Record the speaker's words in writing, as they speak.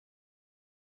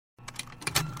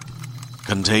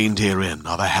Contained herein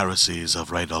are the heresies of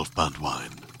Radolf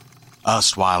Burntwine,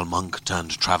 erstwhile monk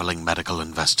turned traveling medical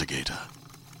investigator.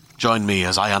 Join me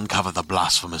as I uncover the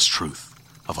blasphemous truth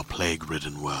of a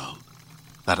plague-ridden world,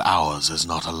 that ours is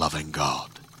not a loving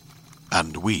God,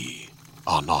 and we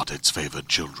are not its favored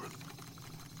children.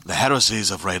 The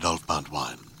heresies of Radolf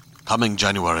Burntwine, coming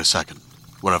January 2nd,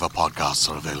 wherever podcasts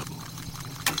are available.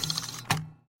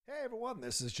 Hey everyone,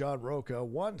 this is John Roca,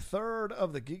 1/3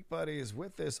 of the Geek Buddies,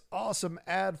 with this awesome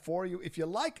ad for you. If you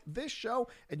like this show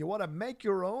and you want to make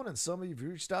your own, and some of you have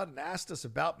reached out and asked us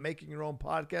about making your own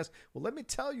podcast, well, let me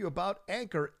tell you about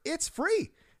Anchor. It's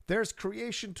free. There's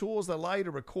creation tools that allow you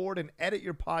to record and edit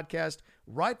your podcast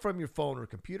right from your phone or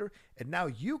computer. And now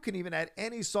you can even add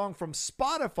any song from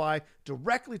Spotify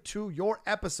directly to your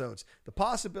episodes. The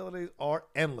possibilities are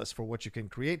endless for what you can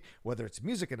create, whether it's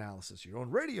music analysis, your own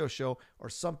radio show, or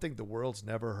something the world's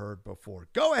never heard before.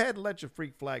 Go ahead and let your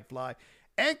freak flag fly.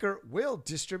 Anchor will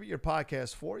distribute your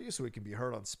podcast for you so it can be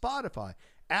heard on Spotify,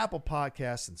 Apple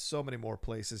Podcasts, and so many more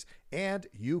places. And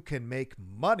you can make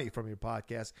money from your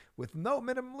podcast with no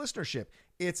minimum listenership.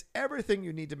 It's everything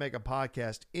you need to make a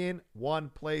podcast in one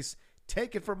place.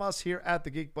 Take it from us here at the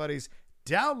Geek Buddies.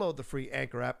 Download the free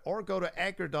Anchor app or go to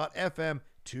anchor.fm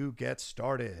to get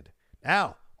started.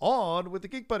 Now, on with the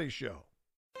Geek Buddies show.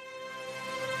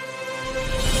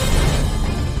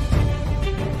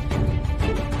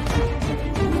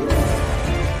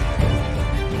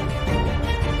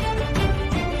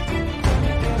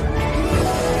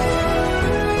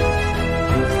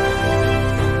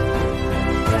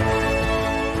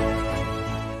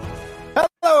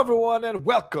 Hello, everyone, and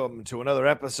welcome to another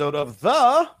episode of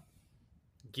the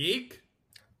Geek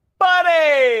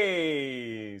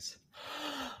Buddies!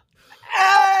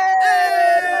 Hey!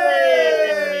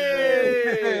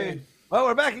 Well,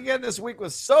 we're back again this week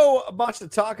with so much to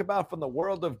talk about from the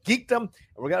world of geekdom, and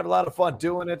we're going to have a lot of fun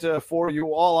doing it for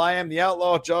you all. I am the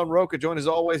Outlaw, John Roca, joined as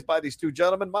always by these two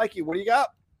gentlemen. Mikey, what do you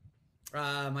got?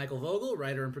 Michael Vogel,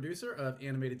 writer and producer of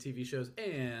animated TV shows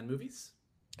and movies.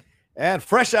 And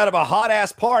fresh out of a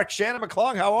hot-ass park, Shannon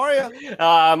McClung, how are you?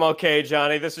 I'm okay,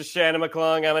 Johnny. This is Shannon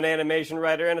McClung. I'm an animation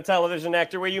writer and a television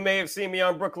actor where you may have seen me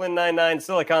on Brooklyn Nine-Nine,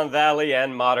 Silicon Valley,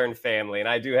 and Modern Family. And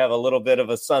I do have a little bit of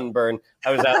a sunburn.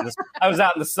 I was out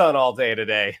in the sun all day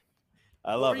today.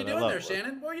 I love it. What were you doing there,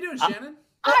 Shannon? What were you doing, Shannon?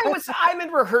 I'm in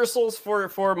rehearsals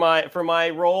for my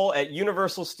role at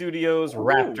Universal Studios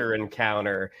Raptor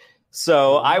Encounter.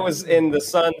 So I was in the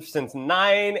sun since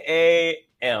 9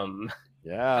 a.m.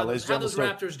 Yeah, how those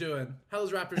Raptors doing? How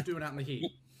those Raptors doing out in the heat?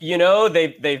 You know,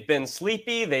 they've been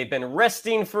sleepy. They've been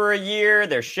resting for a year.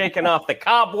 They're shaking off the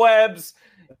cobwebs,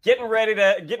 getting ready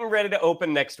to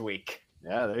open next week.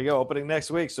 Yeah, there you go. Opening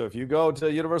next week. So if you go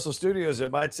to Universal Studios,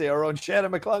 it might say our own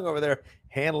Shannon McClung over there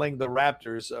handling the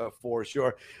Raptors for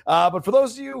sure. But for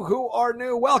those of you who are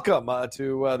new, welcome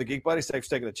to the Geek Buddies. Thanks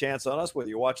for taking a chance on us, whether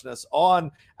you're watching us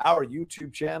on our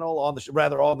YouTube channel, on the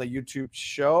YouTube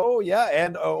show,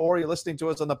 and or you're listening to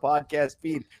us on the podcast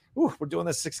feed. Ooh, we're doing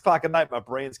this 6 o'clock at night. My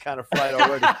brain's kind of fried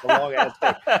already. It's a long ass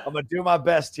day. I'm going to do my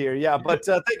best here. Yeah, but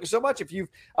thank you so much. If you've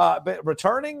been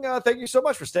returning, thank you so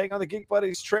much for staying on the Geek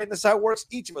Buddies train. This is how it works.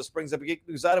 Each of us brings up a geek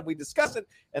news item. We discuss it,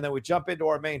 and then we jump into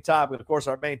our main topic. And of course,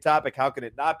 our main topic, how can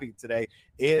it not be today,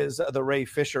 is the Ray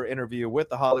Fisher interview with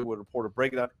the Hollywood Reporter,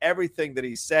 breaking down everything that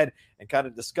he said and kind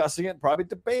of discussing it, probably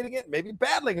debating it, maybe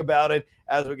battling about it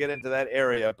as we get into that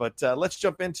area. But let's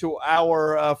jump into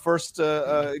our first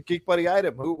Geek Buddy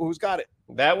item. Who's got it?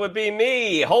 That would be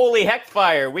me. Holy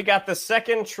heckfire. We got the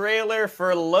second trailer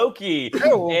for Loki.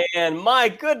 Oh. And my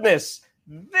goodness,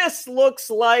 this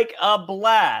looks like a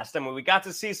blast. I mean, we got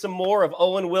to see some more of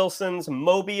Owen Wilson's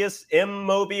Mobius,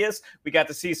 Mobius. We got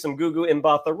to see some Gugu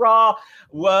Mbatha-Raw.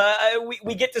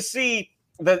 We get to see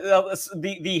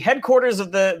the headquarters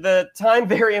of the Time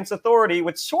Variance Authority,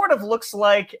 which sort of looks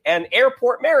like an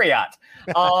airport Marriott.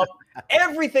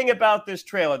 Everything about this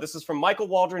trailer. This is from Michael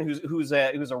Waldron, who's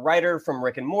a writer from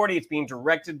Rick and Morty. It's being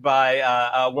directed by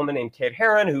a woman named Kate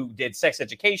Herron, who did Sex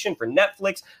Education for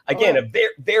Netflix. Again, a very,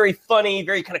 very funny,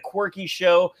 very kind of quirky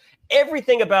show.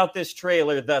 Everything about this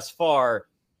trailer thus far,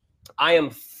 I am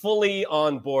fully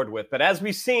on board with. But as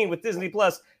we've seen with Disney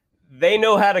Plus, they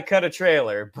know how to cut a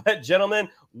trailer. But gentlemen,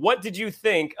 what did you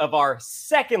think of our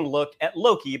second look at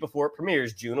Loki before it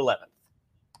premieres June 11th?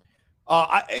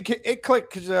 It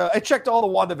clicked because it checked all the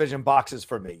WandaVision boxes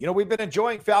for me. You know, we've been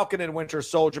enjoying Falcon and Winter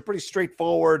Soldier, pretty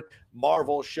straightforward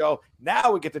Marvel show.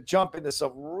 Now we get to jump into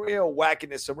some real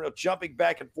wackiness, some real jumping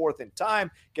back and forth in time,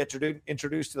 get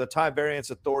introduced to the Time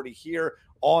Variance Authority here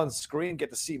on screen, get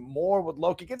to see more with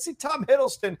Loki, get to see Tom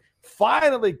Hiddleston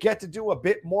finally get to do a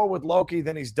bit more with Loki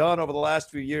than he's done over the last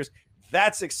few years.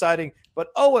 That's exciting. But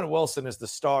Owen Wilson is the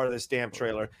star of this damn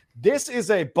trailer. This is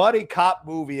a buddy cop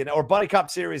movie or buddy cop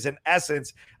series in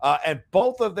essence. And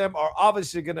both of them are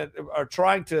obviously are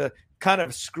trying to kind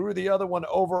of screw the other one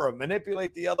over or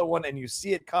manipulate the other one. And you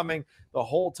see it coming the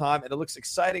whole time. And it looks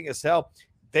exciting as hell.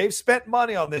 They've spent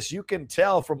money on this. You can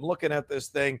tell from looking at this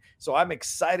thing. So I'm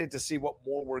excited to see what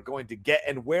more we're going to get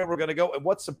and where we're going to go and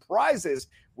what surprises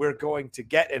we're going to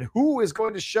get and who is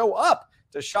going to show up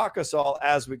to shock us all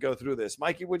as we go through this.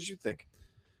 Mikey, what did you think?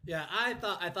 Yeah, I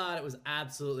thought it was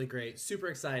absolutely great. Super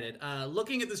excited.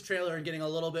 Looking at this trailer and getting a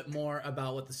little bit more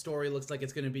about what the story looks like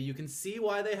it's going to be, you can see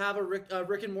why they have a Rick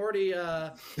and Morty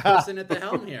person at the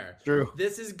helm here. True.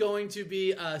 This is going to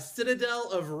be a citadel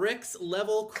of Rick's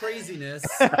level craziness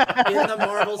in the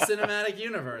Marvel Cinematic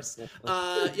Universe.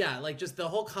 Yeah, like just the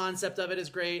whole concept of it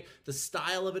is great. The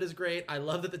style of it is great. I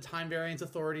love that the Time Variance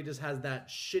Authority just has that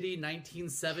shitty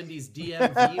 1970s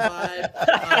DMV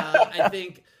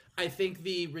vibe. I think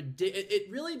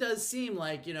it really does seem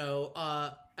like,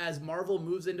 as Marvel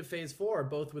moves into phase 4,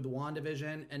 both with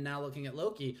WandaVision and now looking at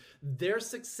Loki, their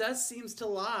success seems to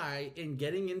lie in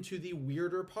getting into the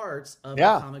weirder parts of the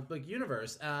comic book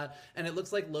universe. And it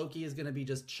looks like Loki is going to be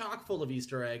just chock full of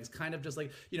Easter eggs, kind of just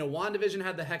like, WandaVision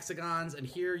had the hexagons, and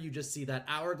here you just see that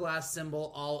hourglass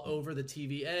symbol all over the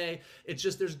TVA. It's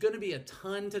just, there's going to be a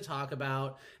ton to talk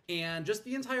about, and just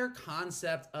the entire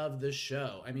concept of the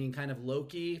show. I mean, kind of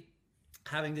Loki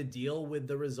having to deal with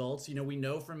the results. We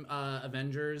know from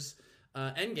Avengers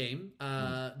Endgame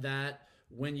that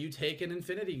when you take an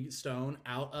Infinity Stone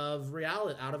out of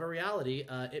a reality,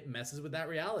 it messes with that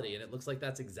reality, and it looks like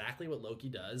that's exactly what Loki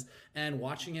does. And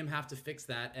watching him have to fix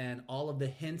that, and all of the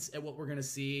hints at what we're going to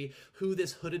see, who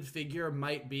this hooded figure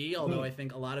might be, although I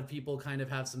think a lot of people kind of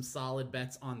have some solid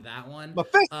bets on that one.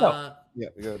 Mephisto.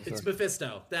 It's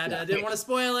Mephisto. That I didn't want to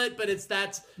spoil it, but it's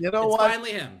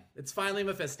finally him. It's finally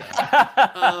Mephisto.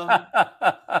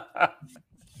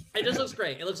 It just looks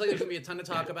great. It looks like there's going to be a ton to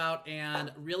talk about, and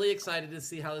really excited to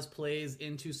see how this plays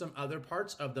into some other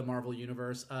parts of the Marvel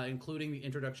Universe, including the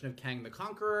introduction of Kang the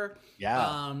Conqueror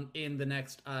in the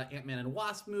next Ant-Man and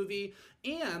Wasp movie.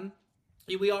 And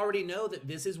we already know that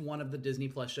this is one of the Disney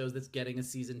Plus shows that's getting a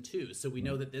season 2. So we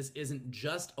know that this isn't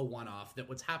just a one-off, that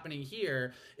what's happening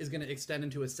here is going to extend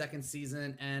into a second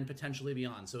season and potentially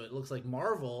beyond. So it looks like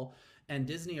Marvel and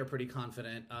Disney are pretty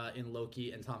confident in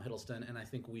Loki and Tom Hiddleston, and I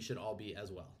think we should all be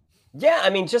as well. Yeah, I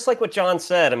mean, just like what John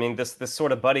said, I mean, this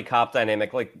sort of buddy cop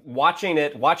dynamic, like watching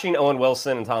Owen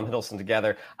Wilson and Tom Hiddleston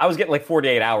together, I was getting like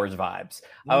 48 Hours vibes.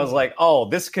 I was like, oh,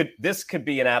 this could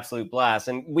be an absolute blast.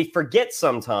 And we forget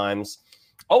sometimes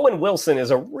Owen Wilson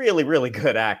is a really, really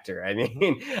good actor. I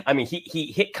mean,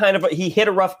 he hit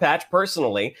a rough patch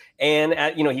personally, and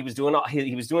he was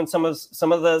doing some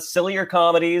of the sillier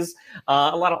comedies,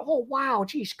 a lot of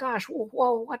geez, gosh,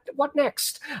 whoa, what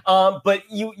next? But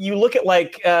you look at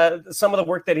like some of the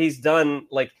work that he's done,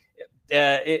 like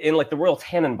in like the Royal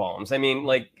Tenenbaums. I mean,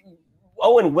 like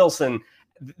Owen Wilson,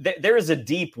 there is a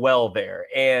deep well there,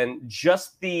 and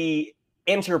just the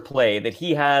interplay that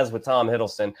he has with Tom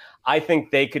Hiddleston, I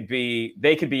think they could be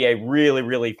a really,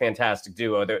 really fantastic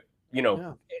duo that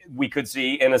we could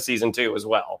see in a season 2 as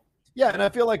well. Yeah, and I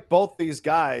feel like both these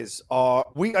guys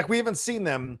we haven't seen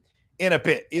them in a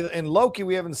bit. In Loki,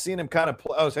 we haven't seen him kind of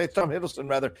play. Tom Hiddleston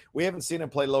rather. We haven't seen him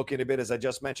play Loki in a bit, as I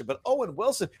just mentioned. But Owen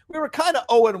Wilson, we were kind of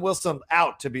Owen Wilson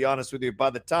out, to be honest with you,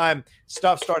 by the time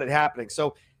stuff started happening.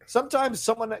 So sometimes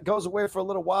someone that goes away for a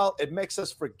little while, it makes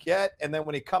us forget. And then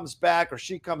when he comes back or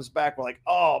she comes back, we're like,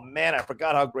 oh, man, I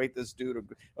forgot how great this dude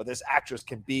or this actress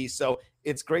can be. So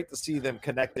it's great to see them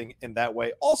connecting in that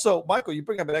way. Also, Michael, you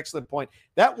bring up an excellent point.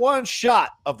 That one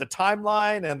shot of the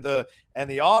timeline and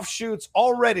the offshoots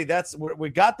already, we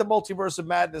got the Multiverse of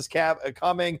Madness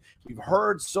coming. We've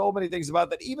heard so many things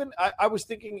about that. Even I was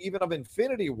thinking even of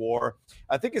Infinity War.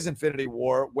 I think it's Infinity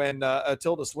War when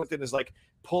Tilda Swinton is like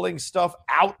pulling stuff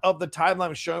out of the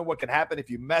timeline, showing what can happen if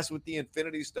you mess with the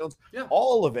Infinity Stones. Yeah.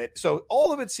 All of it. So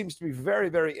all of it seems to be very,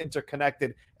 very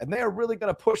interconnected, and they are really going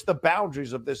to push the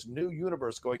boundaries of this new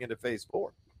universe going into Phase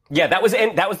 4. Yeah, that was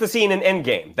the scene in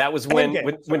Endgame. That was when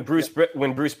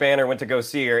Bruce Banner went to go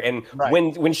see her, and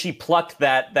when she plucked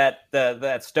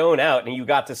that stone out, and you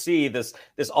got to see this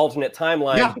alternate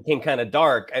timeline became kind of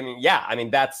dark. I mean,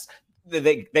 that's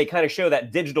they kind of show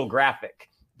that digital graphic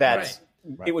that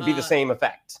it would be the same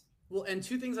effect. Well, and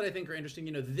two things that I think are interesting,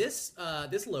 this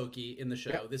Loki in the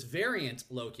show, this variant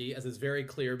Loki, as is very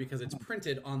clear because it's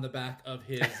printed on the back of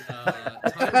his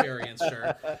time variance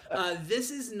shirt.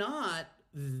 This is not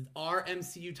our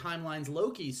MCU timeline's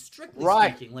Loki, strictly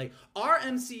speaking. Like, our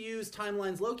MCU's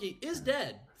timeline's Loki is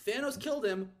dead Thanos killed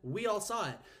him. We all saw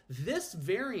it. This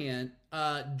variant,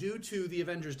 due to the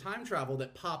Avengers time travel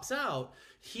that pops out,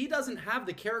 he doesn't have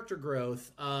the character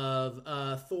growth of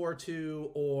Thor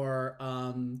 2 or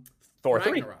Thor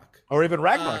Ragnarok. 3. Or even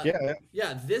Ragnarok, yeah.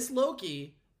 Yeah, this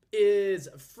Loki is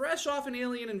fresh off an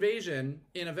alien invasion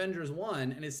in Avengers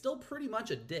 1 and is still pretty much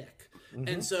a dick.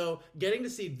 And so getting to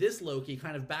see this Loki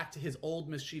kind of back to his old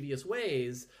mischievous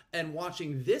ways and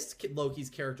watching this Loki's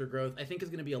character growth, I think is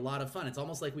going to be a lot of fun. It's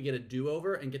almost like we get a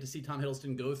do-over and get to see Tom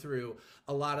Hiddleston go through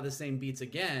a lot of the same beats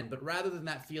again. But rather than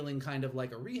that feeling kind of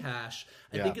like a rehash,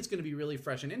 I think it's going to be really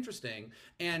fresh and interesting.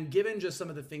 And given just some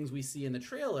of the things we see in the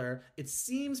trailer, it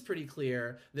seems pretty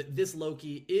clear that this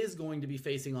Loki is going to be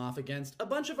facing off against a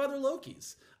bunch of other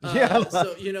Lokis.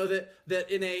 So you know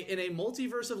that in a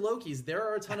multiverse of Lokis, there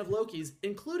are a ton of Lokis,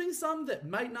 including some that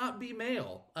might not be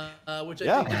male, which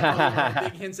I think are one of the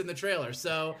big hints in the trailer.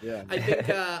 So I think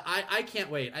I can't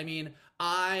wait. I mean,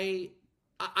 I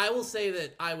will say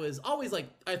that I was always like,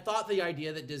 I thought the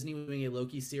idea that Disney was doing a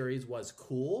Loki series was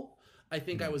cool. I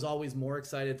think I was always more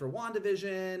excited for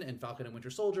WandaVision and Falcon and Winter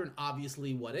Soldier, and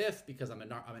obviously What If, because I'm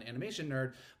an animation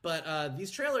nerd. But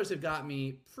these trailers have got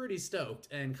me pretty stoked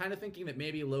and kind of thinking that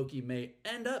maybe Loki may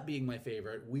end up being my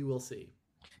favorite. We will see.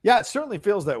 Yeah, it certainly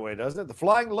feels that way, doesn't it? The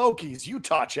Flying Lokis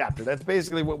Utah chapter. That's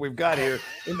basically what we've got here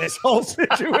in this whole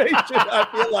situation, I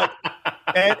feel like.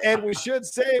 And we should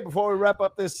say, before we wrap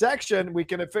up this section, we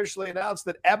can officially announce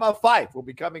that Emma Fyfe will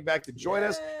be coming back to join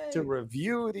us to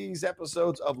review these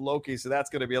episodes of Loki. So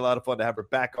that's going to be a lot of fun to have her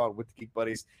back on with the Geek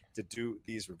Buddies to do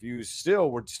these reviews.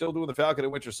 We're still doing the Falcon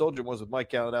and Winter Soldier ones with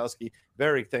Mike Kalinowski.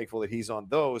 Very thankful that he's on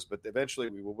those, but eventually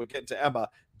we'll get into Emma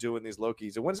doing these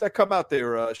Lokis. And when does that come out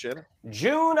there, Shannon?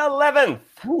 June 11th.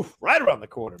 Oof, right around the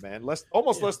corner, man. Less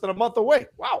than a month away.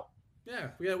 Wow. Yeah,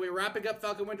 we're wrapping up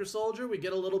Falcon Winter Soldier. We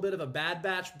get a little bit of a Bad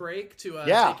Batch break to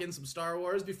take in some Star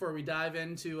Wars before we dive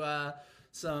into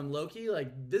some Loki.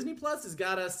 Like, Disney Plus has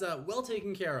got us well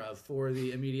taken care of for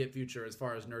the immediate future as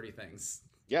far as nerdy things.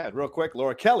 Yeah, and real quick,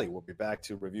 Laura Kelly will be back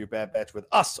to review Bad Batch with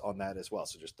us on that as well.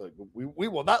 So just we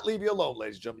will not leave you alone,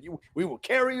 ladies and gentlemen. We will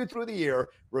carry you through the year.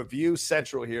 Review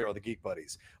Central here on the Geek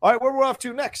Buddies. All right, where we're off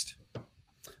to next?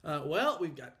 Well,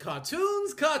 we've got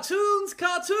cartoons.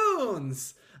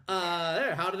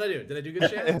 There, how did I do? Did I do good,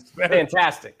 Shannon?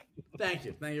 Fantastic. Thank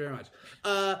you very much.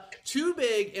 Two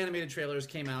big animated trailers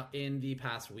came out in the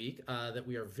past week that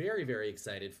we are very, very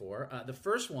excited for. The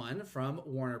first one from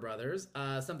Warner Brothers,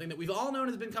 something that we've all known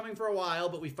has been coming for a while,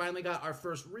 but we finally got our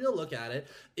first real look at it,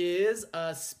 is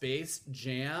Space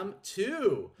Jam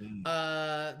 2.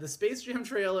 The Space Jam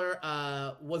trailer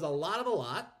was a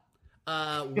lot.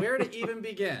 Where to even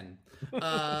begin?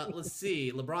 Let's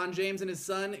see. LeBron James and his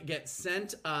son get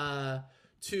sent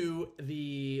to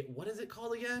the, what is it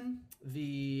called again?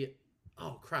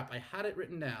 Oh crap, I had it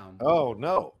written down. Oh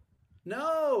no.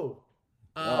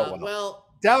 Well,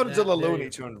 down into the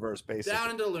Looney Tune verse, basically. Down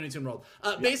into the Looney Tune world.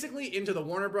 Basically into the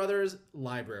Warner Brothers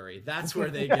library. That's where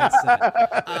they get sent.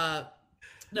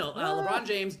 LeBron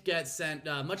James gets sent,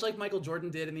 much like Michael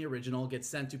Jordan did in the original, gets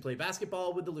sent to play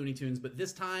basketball with the Looney Tunes, but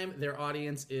this time their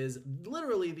audience is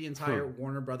literally the entire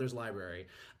Warner Brothers library.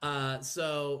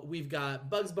 So we've got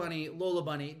Bugs Bunny, Lola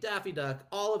Bunny, Daffy Duck,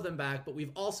 all of them back, but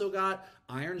we've also got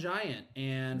Iron Giant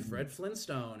and Fred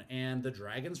Flintstone and the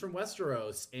Dragons from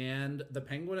Westeros and the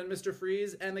Penguin and Mr.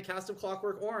 Freeze and the cast of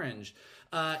Clockwork Orange.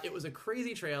 It was a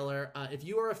crazy trailer. If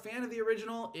you are a fan of the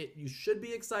original, you should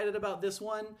be excited about this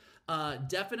one.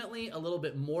 Definitely a little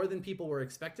bit more than people were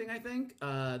expecting, I think.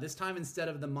 This time, instead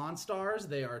of the Monstars,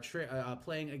 they are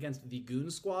playing against the Goon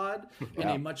Squad in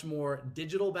a much more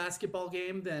digital basketball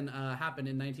game than happened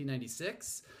in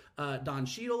 1996. Don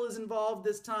Cheadle is involved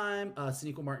this time.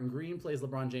 Sonequa Martin Green plays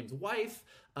LeBron James' wife.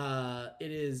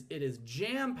 It is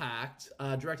jam-packed,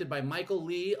 directed by Michael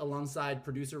Lee alongside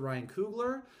producer Ryan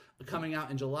Coogler, coming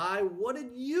out in July. What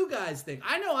did you guys think?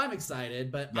 I know I'm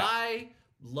excited, but I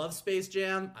love Space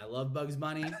Jam. I love Bugs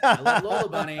Bunny. I love Lola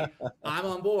Bunny. I'm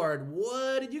on board.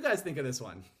 What did you guys think of this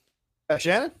one?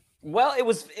 Shannon? Well, it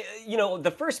was,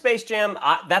 the first Space Jam,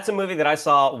 that's a movie that I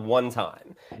saw one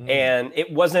time. And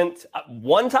it wasn't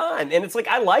one time. And it's like,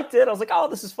 I liked it. I was like, oh,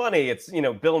 this is funny. It's,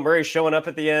 Bill Murray showing up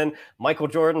at the end, Michael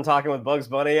Jordan talking with Bugs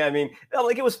Bunny. I mean,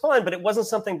 it was fun, but it wasn't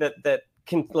something that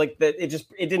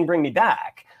it didn't bring me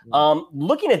back.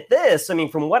 Looking at this, I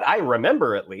mean, from what I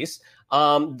remember, at least,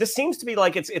 this seems to be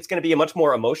like it's going to be a much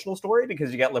more emotional story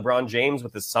because you got LeBron James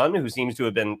with his son, who seems to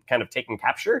have been kind of taken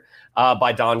capture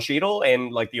by Don Cheadle,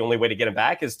 and like the only way to get him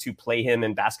back is to play him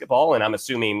in basketball, and I'm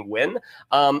assuming win.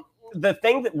 The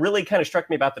thing that really kind of struck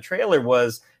me about the trailer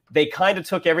was they kind of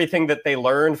took everything that they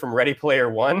learned from Ready Player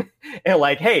One and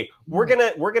like, hey, we're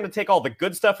gonna take all the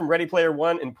good stuff from Ready Player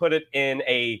One and put it in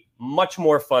a much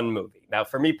more fun movie. Now,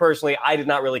 for me personally, I did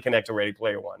not really connect to Ready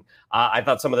Player One. I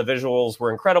thought some of the visuals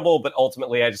were incredible, but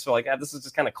ultimately I just feel like this is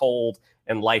just kind of cold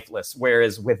and lifeless.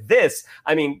 Whereas with this,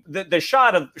 I mean, the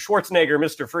shot of Schwarzenegger,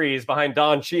 Mr. Freeze, behind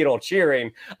Don Cheadle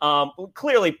cheering,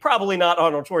 clearly probably not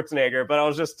Arnold Schwarzenegger, but I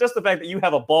was just the fact that you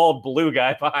have a bald blue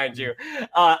guy behind you.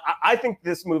 I think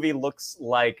this movie looks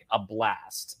like a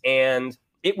blast, and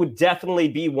it would definitely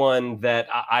be one that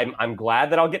I'm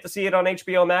glad that I'll get to see it on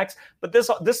HBO Max. But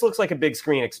this looks like a big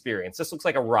screen experience. This looks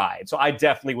like a ride, so I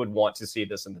definitely would want to see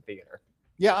this in the theater.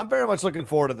 Yeah, I'm very much looking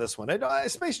forward to this one.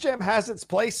 Space Jam has its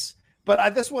place,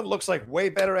 but this one looks like way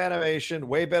better animation,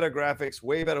 way better graphics,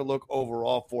 way better look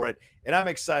overall for it. And I'm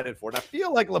excited for it. I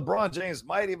feel like LeBron James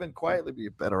might even quietly be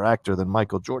a better actor than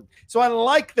Michael Jordan. So I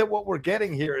like that what we're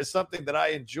getting here is something that I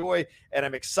enjoy, and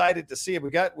I'm excited to see it. We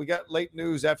got late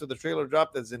news after the trailer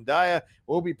dropped that Zendaya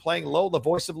will be playing Lola, the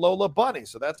voice of Lola Bunny.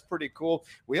 So that's pretty cool.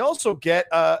 We also get,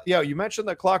 you mentioned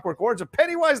the Clockwork Orange.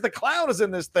 Pennywise the Clown is in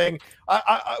this thing.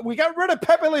 We got rid of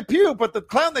Pepe Le Pew, but the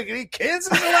clown that can eat kids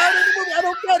is allowed in the movie. I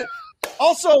don't get it.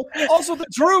 Also, the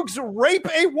Droogs rape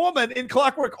a woman in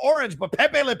Clockwork Orange, but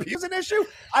Pepe Le Pew's an issue.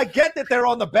 I get that they're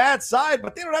on the bad side,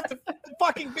 but they don't have to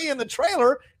fucking be in the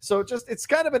trailer. So it's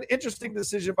kind of an interesting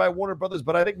decision by Warner Brothers,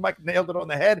 but I think Mike nailed it on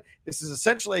the head. This is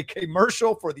essentially a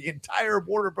commercial for the entire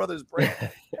Warner Brothers brand,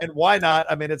 and why not?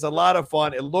 I mean, it's a lot of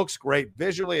fun. It looks great,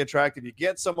 visually attractive. You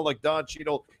get someone like Don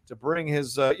Cheadle to bring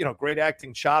his, great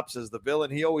acting chops as the villain.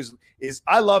 He always is.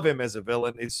 I love him as a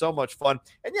villain. It's so much fun.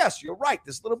 And yes, you're right.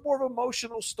 There's a little more of an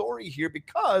emotional story here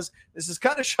because this is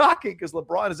kind of shocking because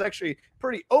LeBron is actually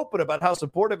pretty open about how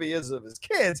supportive he is of his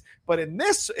kids. But in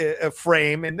this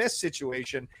frame, in this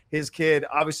situation, his kid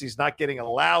obviously is not getting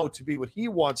allowed to be what he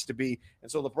wants to be. And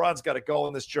so LeBron's got to go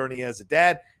on this journey as a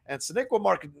dad. And Sonequa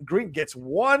Martin Green gets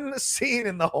one scene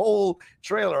in the whole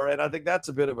trailer, and I think that's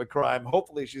a bit of a crime.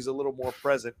 Hopefully she's a little more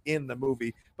present in the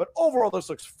movie. But overall, this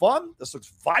looks fun. This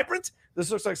looks vibrant.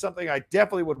 This looks like something I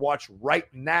definitely would watch right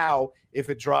now if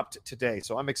it dropped today.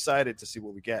 So I'm excited to see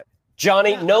what we get.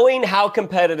 Johnny, knowing how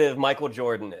competitive Michael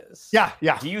Jordan is, yeah.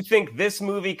 Do you think this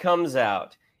movie comes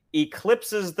out,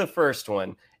 eclipses the first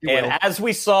one, as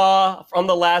we saw from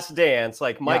The Last Dance,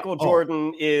 like Michael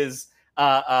Jordan is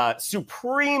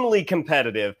supremely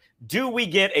competitive? Do we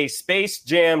get a Space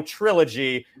Jam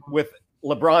trilogy with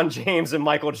LeBron James and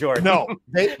Michael Jordan? No,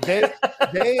 they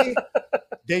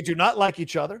do not like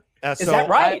each other. Is that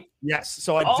right? Yes.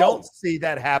 So I don't see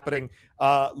that happening.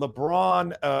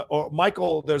 LeBron or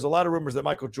Michael, there's a lot of rumors that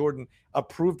Michael Jordan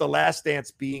approved The Last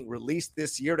Dance being released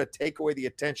this year to take away the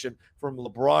attention from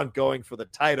LeBron going for the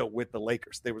title with the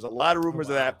Lakers. There was a lot of rumors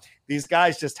of that. These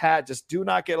guys just do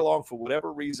not get along for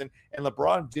whatever reason. And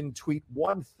LeBron didn't tweet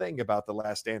one thing about The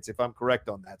Last Dance, if I'm correct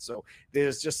on that. So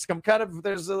there's just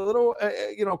there's a little,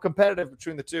 competitive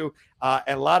between the two.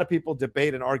 And a lot of people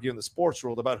debate and argue in the sports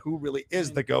world about who really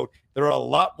is the GOAT. There are a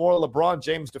lot more LeBron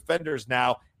James defenders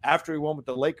now after he won with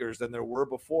the Lakers than there were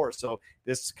before. So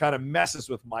this kind of messes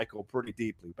with Michael pretty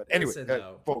deeply. But anyway.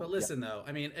 Listen, though.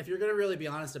 I mean, if you're going to really be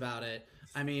honest about it,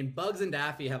 I mean, Bugs and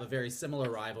Daffy have a very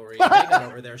similar rivalry. They got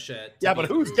over their shit. Yeah, but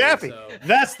who's Daffy? So.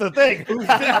 That's the thing. Who's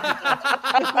Daffy?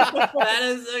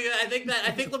 I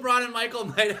think LeBron and Michael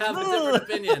might have a different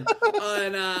opinion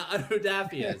on who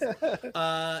Daffy is.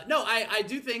 I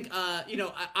do think,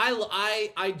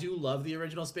 I do love the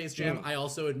original Space Jam. I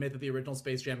also admit that the original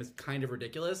Space Jam is kind of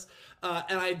ridiculous.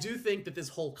 And I do think that this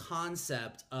whole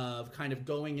concept of kind of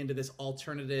going into this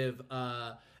alternative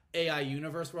AI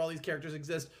universe where all these characters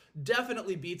exist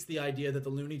definitely beats the idea that the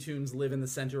Looney Tunes live in the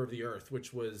center of the earth,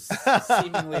 which was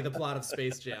seemingly the plot of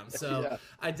Space Jam. So yeah.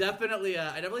 I definitely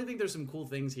think there's some cool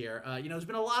things here. There's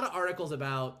been a lot of articles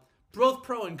about both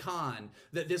pro and con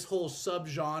that this whole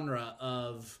subgenre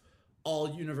of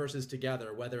all universes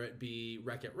together, whether it be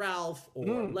Wreck-It Ralph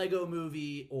or Lego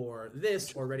Movie or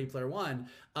this or Ready Player One,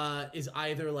 is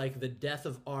either like the death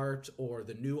of art or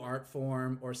the new art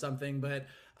form or something. But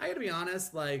I gotta be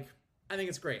honest, I think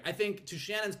it's great. I think, to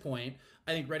Shannon's point,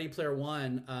 I think Ready Player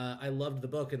One, I loved the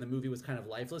book and the movie was kind of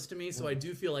lifeless to me. So I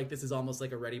do feel like this is almost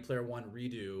like a Ready Player One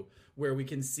redo where we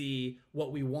can see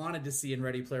what we wanted to see in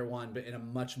Ready Player One, but in a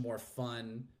much more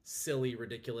fun, silly,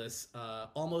 ridiculous,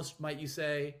 almost, might you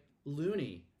say,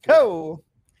 loony. Oh,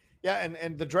 yeah,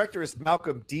 and the director is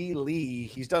Malcolm D. Lee.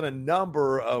 He's done a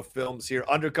number of films here.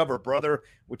 Undercover Brother,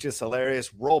 which is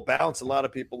hilarious. Roll Bounce, a lot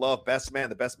of people love. Best Man,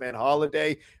 The Best Man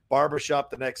Holiday. Barbershop,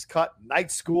 The Next Cut,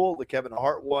 Night School, the Kevin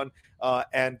Hart one,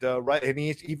 and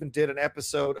he even did an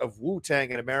episode of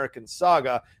Wu-Tang: An American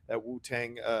Saga, that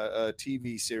Wu-Tang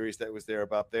TV series that was there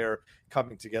about their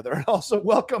coming together. And also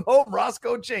Welcome Home,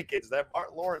 Roscoe Jenkins, that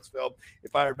Martin Lawrence film,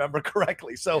 if I remember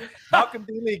correctly. So Malcolm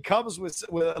D. Lee comes with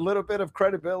a little bit of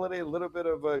credibility, a little bit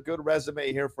of a good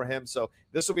resume here for him. So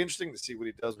this will be interesting to see what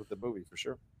he does with the movie for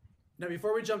sure. Now,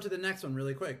 before we jump to the next one,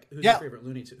 really quick, who's your favorite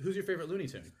Looney Tune? Who's your favorite Looney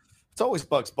Tune? It's always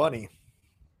Bugs Bunny.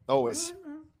 Always.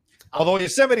 Although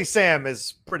Yosemite Sam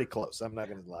is pretty close. I'm not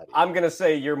going to lie to you. I'm going to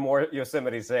say you're more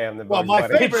Yosemite Sam than Bugs my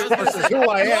Bunny. favorite versus who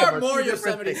I am. You are more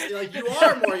Yosemite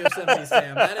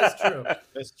Sam. That is true.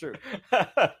 That's true.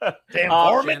 Damn,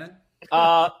 Marvin.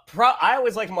 I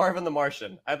always like Marvin the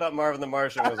Martian. I thought Marvin the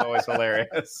Martian was always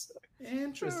hilarious.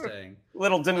 Interesting.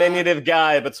 Little diminutive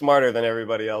guy, but smarter than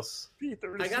everybody else.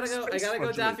 I gotta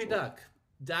go Daffy Duck.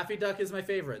 Daffy Duck is my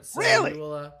favorite. So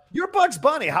really? You're Bugs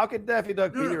Bunny. How can Daffy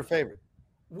Duck be your favorite?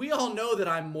 We all know that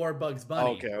I'm more Bugs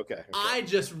Bunny. Okay. I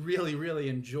just really, really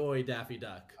enjoy Daffy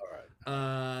Duck. All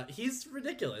right. He's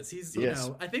ridiculous. He's, you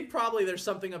know, I think probably there's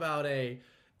something about a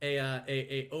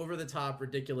over the top,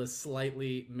 ridiculous,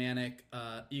 slightly manic,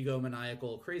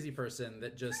 egomaniacal, crazy person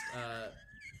that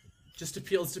just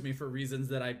appeals to me for reasons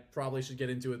that I probably should get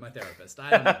into with my therapist. I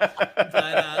don't know,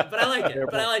 but I like it.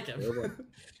 But I like him.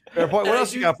 Fair point. What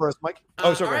else you got for us, Mike?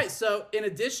 All right. So in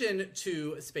addition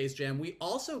to Space Jam, we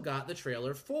also got the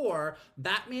trailer for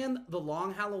Batman: The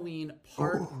Long Halloween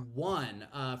Part 1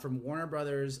 from Warner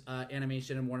Brothers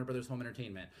Animation and Warner Brothers Home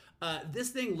Entertainment. This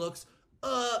thing looks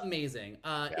amazing.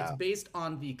 It's based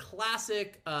on the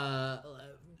classic,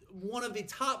 one of the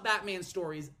top Batman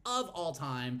stories of all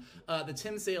time, the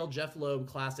Tim Sale, Jeff Loeb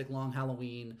classic Long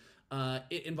Halloween.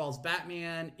 It involves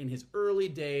Batman in his early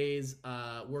days,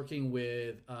 working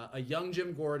with a young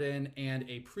Jim Gordon and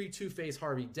a pre-Two-Face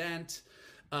Harvey Dent,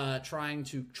 trying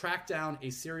to track down a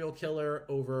serial killer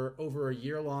over a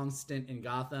year-long stint in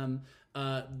Gotham.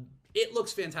 It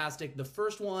looks fantastic. The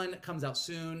first one comes out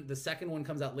soon. The second one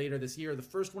comes out later this year. The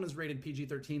first one is rated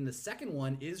PG-13. The second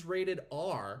one is rated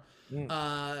R.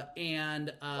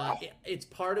 It's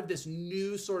part of this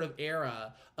new sort of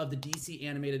era of the DC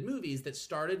animated movies that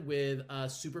started with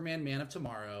Superman: Man of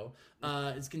Tomorrow.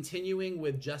 It's continuing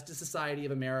with Justice Society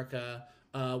of America,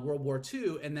 World War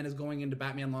II, and then is going into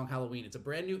Batman: Long Halloween. It's a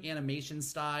brand new animation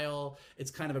style.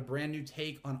 It's kind of a brand new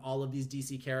take on all of these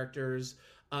DC characters.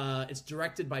 It's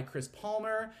directed by Chris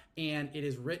Palmer, and it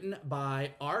is written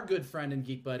by our good friend and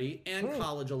geek buddy and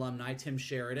college alumni, Tim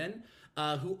Sheridan,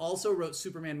 who also wrote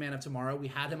Superman: Man of Tomorrow. We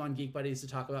had him on Geek Buddies to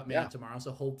talk about Man of Tomorrow,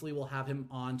 so hopefully we'll have him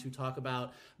on to talk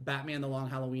about Batman: The Long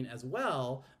Halloween as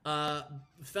well.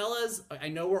 Fellas, I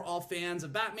know we're all fans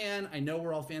of Batman. I know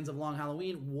we're all fans of Long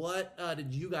Halloween. What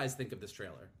did you guys think of this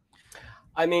trailer?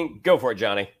 I mean, go for it,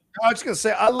 Johnny. I was just going to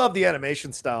say, I love the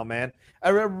animation style, man. It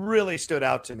really stood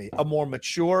out to me. A more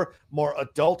mature, more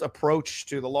adult approach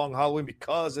to the Long Halloween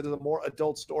because it is a more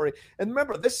adult story. And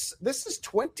remember, this is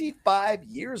 25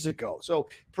 years ago. So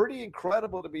pretty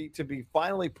incredible to be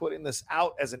finally putting this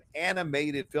out as an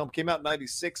animated film. Came out in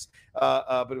 96,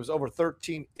 but it was over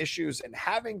 13 issues. And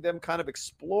having them kind of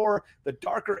explore the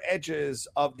darker edges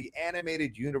of the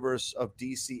animated universe of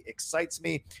DC excites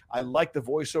me. I like the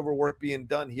voiceover work being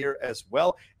done here as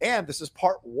well. And this is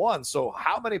part 1. So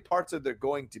how many parts are there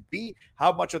going to be?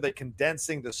 How much are they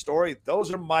condensing the story?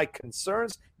 Those are my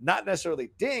concerns, not necessarily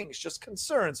dings, just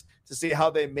concerns to see how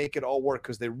they make it all work,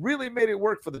 because they really made it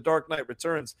work for The Dark Knight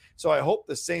Returns. So I hope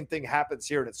the same thing happens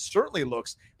here. And it certainly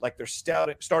looks like they're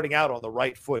starting out on the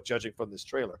right foot, judging from this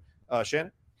trailer.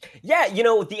 Shannon? Yeah,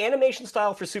 the animation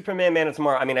style for Superman: Man of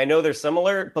Tomorrow, I mean, I know they're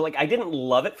similar, but I didn't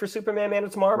love it for Superman: Man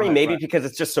of Tomorrow. Maybe because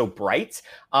it's just so bright.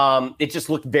 It just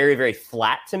looked very, very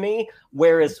flat to me.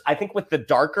 Whereas I think with the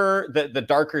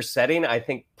darker setting, I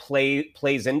think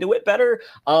plays into it better.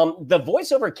 The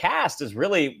voiceover cast is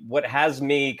really what has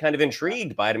me kind of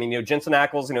intrigued by it. I mean, Jensen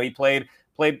Ackles, he played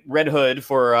Red Hood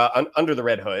for Under the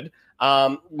Red Hood.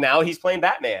 Now he's playing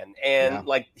Batman, and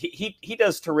he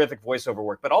does terrific voiceover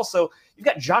work. But also you've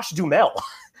got Josh Duhamel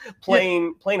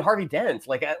playing Harvey Dent.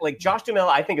 Like Josh Duhamel,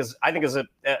 I think is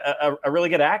a really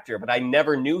good actor, but I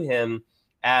never knew him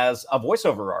as a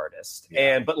voiceover artist.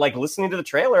 But listening to the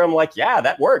trailer, I'm like, yeah,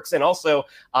 that works. And also,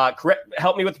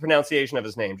 help me with the pronunciation of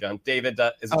his name, John. David,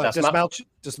 is it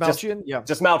Dastmalchian? Yeah.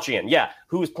 Dastmalchian, yeah,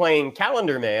 who's playing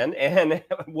Calendar Man and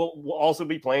will also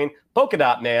be playing Polka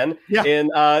Dot Man in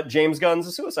James Gunn's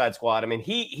The Suicide Squad. I mean,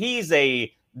 he's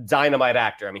a dynamite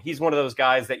actor. I mean, he's one of those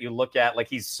guys that you look at,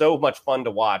 he's so much fun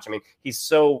to watch. I mean, he's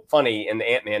so funny in the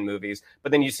Ant-Man movies,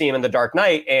 but then you see him in The Dark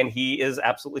Knight and he is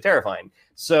absolutely terrifying.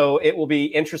 So it will be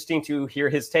interesting to hear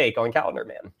his take on Calendar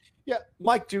Man. Yeah,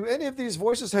 Mike, do any of these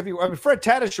voices have you? I mean, Fred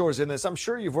Tatasciore in this. I'm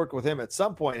sure you've worked with him at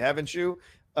some point, haven't you?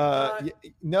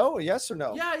 No, yes or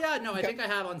no? Yeah, no, Okay. I think I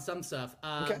have on some stuff.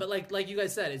 Okay. But like you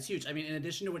guys said, it's huge. I mean, in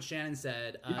addition to what Shannon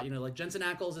said, like Jensen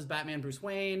Ackles is Batman Bruce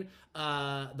Wayne.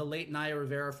 The late Naya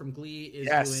Rivera from Glee is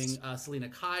doing Selena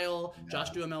Kyle. Yeah.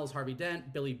 Josh Duhamel is Harvey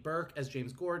Dent. Billy Burke as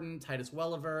James Gordon. Titus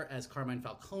Welliver as Carmine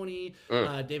Falcone.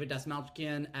 David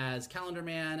Dastmalchian as Calendar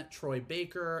Man. Troy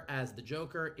Baker as the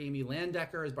Joker. Amy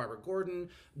Landecker as Barbara Gordon.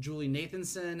 Julie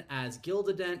Nathanson as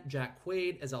Gilda Dent. Jack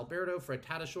Quaid as Alberto. Fred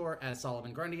Tatasciore as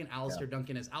Solomon Grundy, and Alistair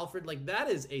Duncan as Alfred. Like, that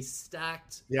is a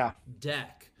stacked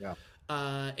deck. Yeah.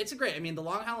 It's a great. I mean, The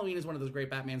Long Halloween is one of those great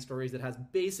Batman stories that has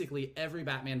basically every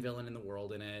Batman villain in the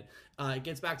world in it. It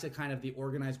gets back to kind of the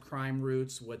organized crime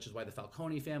roots, which is why the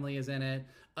Falcone family is in it.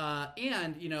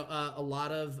 And a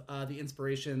lot of the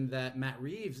inspiration that Matt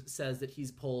Reeves says that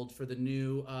he's pulled for the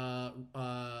new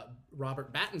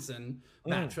Robert Pattinson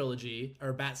Bat trilogy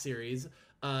or Bat series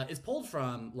is pulled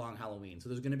from Long Halloween. So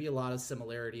there's going to be a lot of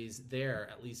similarities there,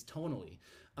 at least tonally.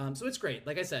 So it's great.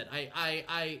 Like I said,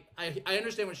 I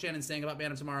understand what Shannon's saying about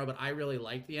Man of Tomorrow, but I really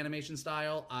liked the animation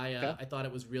style. I thought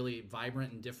it was really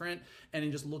vibrant and different. And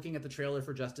in just looking at the trailer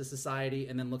for Justice Society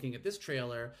and then looking at this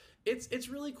trailer, it's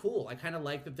really cool. I kind of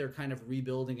like that they're kind of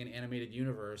rebuilding an animated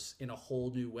universe in a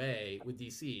whole new way with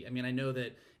DC. I mean, I know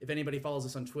that if anybody follows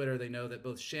us on Twitter, they know that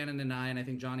both Shannon and I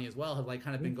think Johnny as well, have like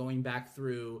kind of been going back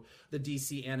through the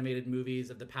DC animated movies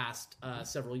of the past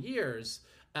several years.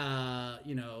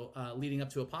 Leading up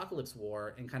to Apocalypse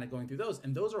War and kind of going through those.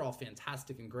 And those are all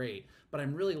fantastic and great. But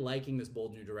I'm really liking this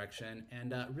bold new direction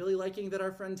and really liking that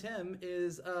our friend Tim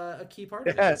is a key part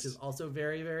of it, which is also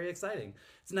very, very exciting.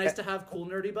 It's nice to have cool,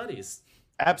 nerdy buddies.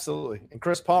 Absolutely. And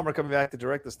Chris Palmer coming back to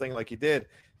direct this thing like he did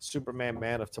Superman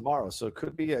Man of Tomorrow. So it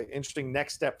could be an interesting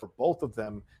next step for both of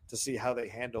them to see how they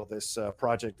handle this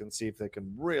project and see if they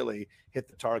can really hit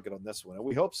the target on this one. And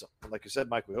we hope so. And like you said,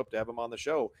 Mike, we hope to have him on the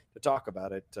show to talk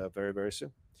about it very, very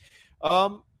soon.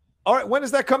 All right. When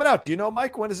is that coming out? Do you know,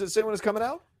 Mike? When does it say when it's coming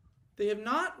out? They have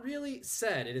not really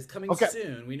said. It is coming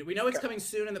soon. We know it's coming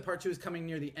soon, and the part 2 is coming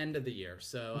near the end of the year.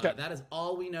 So that is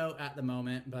all we know at the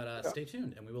moment. But stay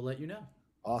tuned, and we will let you know.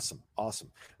 Awesome.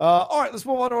 All right, let's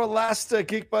move on to our last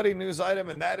Geek Buddy news item,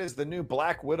 and that is the new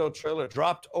Black Widow trailer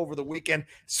dropped over the weekend.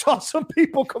 Saw some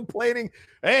people complaining,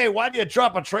 hey, why do you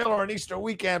drop a trailer on Easter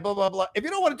weekend, blah, blah, blah. If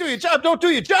you don't want to do your job, don't do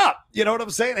your job. You know what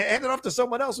I'm saying? Hand it off to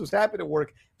someone else who's happy to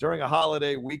work during a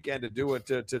holiday weekend to do it,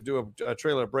 to do a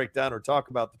trailer breakdown or talk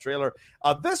about the trailer.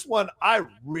 This one I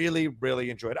really, really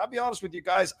enjoyed. I'll be honest with you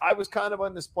guys. I was kind of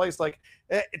on this place like,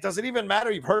 it doesn't even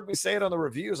matter. You've heard me say it on the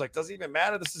reviews. Like, doesn't even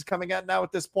matter. This is coming out now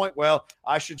at this point. Well,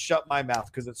 I should shut my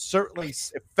mouth because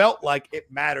it felt like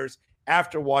it matters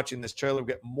after watching this trailer. We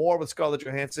get more with Scarlett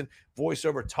Johansson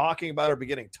voiceover talking about her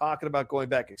beginning, talking about going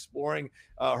back, exploring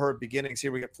her beginnings.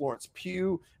 Here we get Florence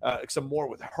Pugh, some more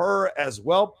with her as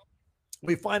well.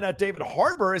 We find out David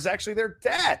Harbour is actually their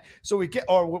dad. So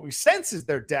what we sense is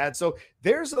their dad. So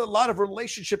there's a lot of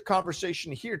relationship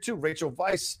conversation here too. Rachel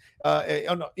Weisz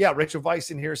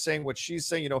in here saying what she's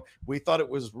saying, we thought it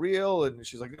was real. And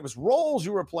she's like, it was roles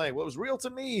you were playing. What was real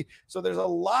to me. So there's a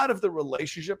lot of the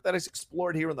relationship that is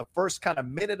explored here in the first kind of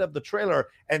minute of the trailer.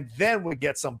 And then we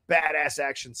get some badass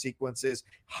action sequences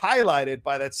highlighted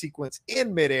by that sequence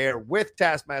in midair with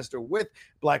Taskmaster, with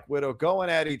Black Widow going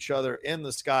at each other in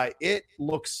the sky. It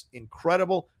looks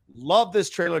incredible. Love this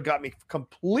trailer. Got me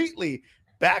completely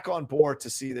back on board to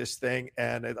see this thing.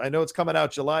 And I know it's coming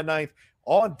out July 9th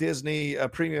on Disney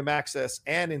Premium Access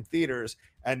and in theaters.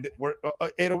 And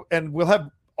we'll have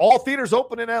all theaters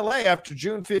open in LA after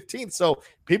June 15th. So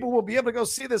people will be able to go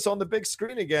see this on the big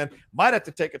screen again. Might have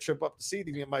to take a trip up to see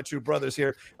my two brothers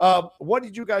here. What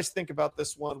did you guys think about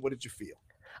this one? What did you feel?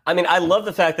 I mean, I love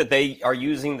the fact that they are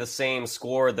using the same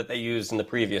score that they used in the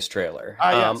previous trailer.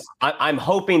 Yes. I'm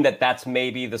hoping that that's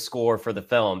maybe the score for the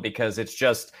film because it's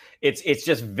just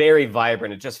very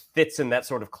vibrant. It just fits in that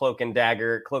sort of cloak and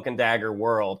dagger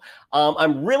world.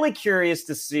 I'm really curious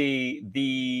to see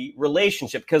the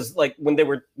relationship because, like, when they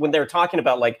were talking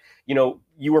about, like,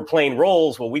 you were playing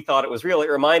roles. Well, we thought it was real.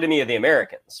 It reminded me of The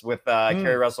Americans with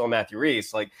Kerry Russell and Matthew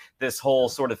Rhys, like this whole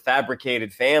sort of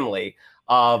fabricated family.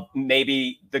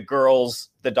 Maybe the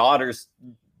daughters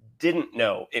didn't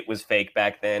know it was fake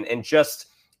back then. And just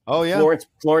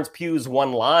Florence Pugh's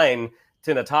one line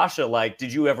to Natasha, like,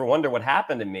 did you ever wonder what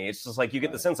happened to me? It's just like, you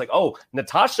get the sense like, oh,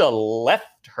 Natasha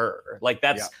left her. Like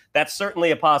that's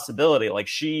certainly a possibility. Like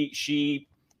she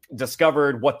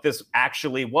discovered what this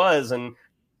actually was and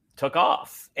took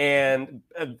off and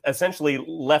essentially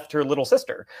left her little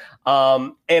sister.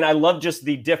 And I love just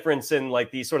the difference in like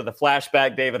the sort of the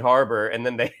flashback David Harbour. And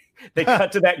then They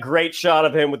cut to that great shot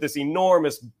of him with this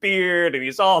enormous beard, and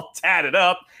he's all tatted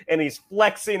up, and he's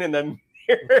flexing in the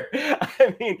mirror.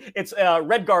 I mean, it's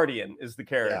Red Guardian is the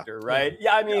character, right?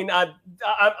 Yeah, I mean,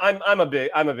 I'm a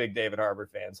big David Harbour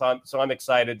fan, so I'm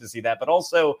excited to see that, but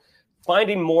also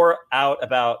finding more out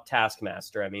about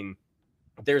Taskmaster. I mean,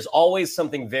 there's always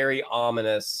something very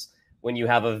ominous when you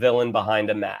have a villain behind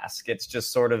a mask. It's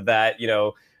just sort of that,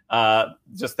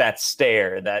 just that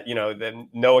stare, that, the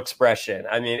no expression.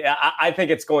 I mean, I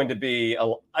think it's going to be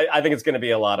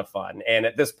a lot of fun. And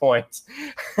at this point,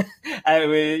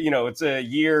 it's a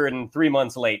year and 3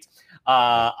 months late.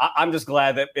 I'm just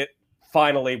glad that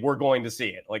we're going to see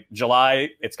it. Like July,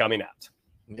 it's coming out.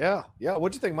 Yeah.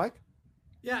 What'd you think, Mike?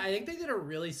 Yeah, I think they did a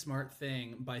really smart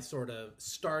thing by sort of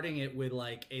starting it with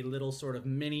like a little sort of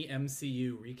mini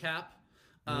MCU recap.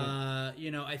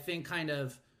 I think kind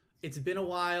of it's been a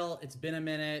while, it's been a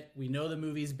minute. We know the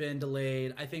movie's been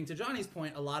delayed. I think to Johnny's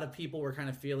point, a lot of people were kind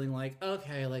of feeling like,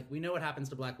 okay, like we know what happens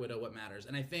to Black Widow, what matters.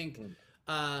 And I think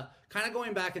kind of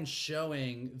going back and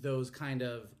showing those kind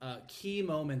of key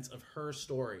moments of her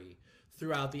story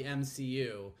throughout the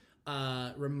MCU,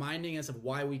 reminding us of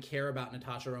why we care about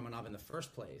Natasha Romanoff in the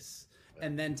first place,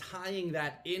 and then tying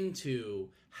that into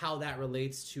how that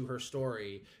relates to her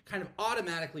story kind of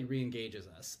automatically re-engages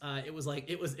us. It was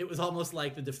almost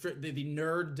like the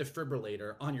nerd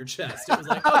defibrillator on your chest. It was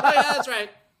like, oh yeah,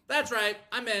 that's right,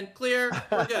 I'm in, clear,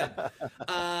 we're good.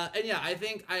 And yeah, I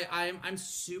think I'm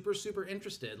super, super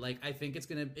interested. Like, I think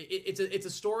it's a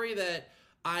story that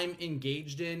I'm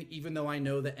engaged in, even though I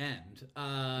know the end. Or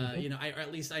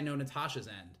at least I know Natasha's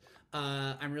end.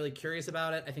 I'm really curious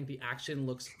about it. I think the action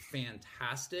looks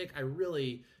fantastic. I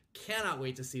really cannot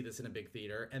wait to see this in a big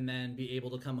theater and then be able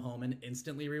to come home and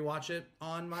instantly rewatch it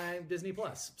on my Disney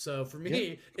Plus. So for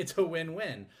me, it's a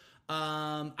win-win.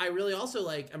 I really also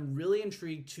I'm really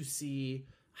intrigued to see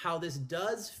how this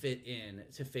does fit in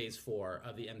to phase 4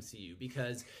 of the MCU,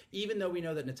 because even though we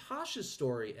know that Natasha's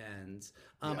story ends,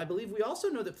 I believe we also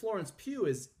know that Florence Pugh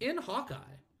is in Hawkeye.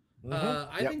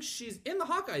 I think she's in the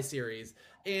Hawkeye series,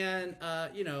 and I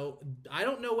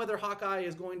don't know whether Hawkeye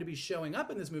is going to be showing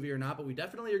up in this movie or not, but we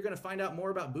definitely are going to find out more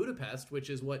about Budapest, which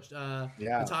is what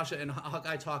Natasha and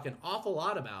Hawkeye talk an awful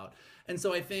lot about. And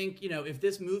so I think, if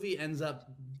this movie ends up,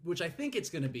 which I think it's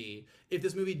going to be, if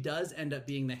this movie does end up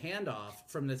being the handoff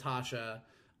from Natasha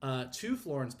to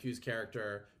Florence Pugh's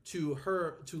character, to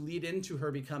lead into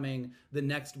her becoming the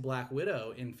next Black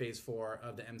Widow in phase 4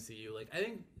 of the MCU, I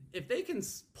think if they can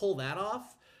pull that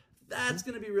off, that's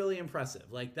going to be really impressive.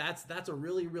 That's a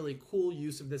really, really cool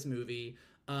use of this movie.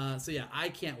 So yeah, I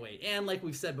can't wait. And like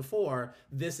we've said before,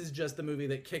 this is just the movie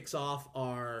that kicks off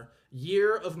our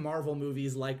year of Marvel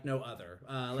movies like no other.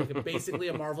 Basically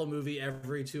a Marvel movie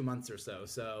every 2 months or so.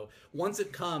 So once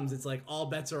it comes, it's like all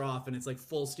bets are off and it's like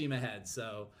full steam ahead.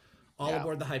 So all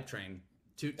aboard the hype train.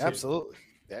 Toot. Absolutely.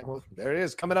 Yeah, well, there it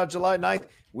is. Coming out July 9th.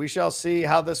 We shall see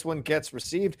how this one gets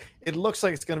received. It looks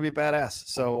like it's going to be badass.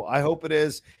 So I hope it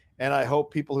is. And I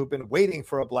hope people who've been waiting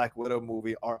for a Black Widow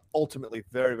movie are ultimately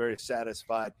very, very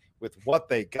satisfied with what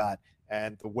they got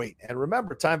and the wait. And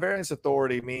remember, time variance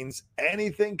authority means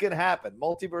anything can happen.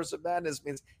 Multiverse of Madness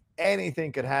means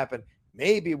anything could happen.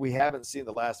 Maybe we haven't seen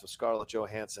the last of Scarlett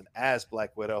Johansson as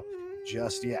Black Widow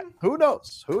just yet. Who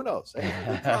knows?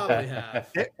 Probably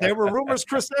have. There were rumors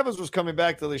Chris Evans was coming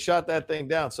back till they shot that thing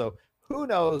down. So who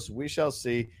knows? We shall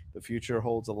see. The future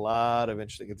holds a lot of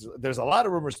interesting. There's a lot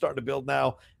of rumors starting to build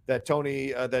now that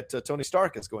Tony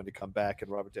Stark is going to come back and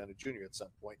Robert Downey Jr. at some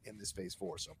point in this phase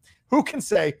 4. So who can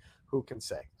say?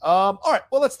 All right.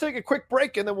 Well, let's take a quick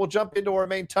break and then we'll jump into our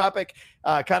main topic.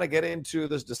 Kind of get into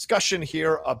this discussion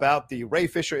here about the Ray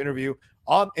Fisher interview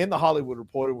in the Hollywood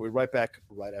Reporter. We'll be right back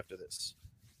right after this.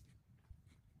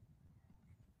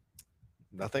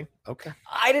 Nothing? Okay.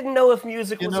 I didn't know if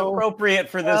music was appropriate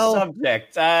for this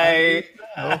subject. I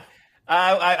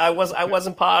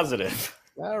wasn't positive.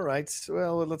 All right.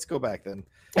 Well, let's go back then.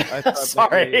 I thought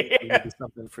Sorry. Maybe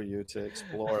something for you to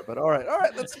explore. But all right.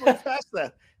 Let's move past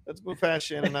that. Let's move past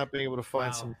Shannon not being able to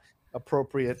find some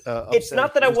appropriate. It's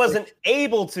not that I wasn't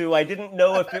able to. I did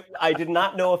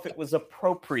not know if it was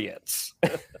appropriate.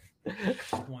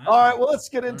 Wow. All right, well, let's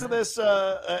get into this.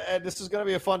 And this is going to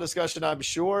be a fun discussion, I'm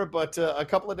sure. But a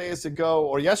couple of days ago,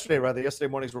 or yesterday morning,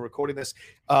 as we're recording this,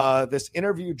 this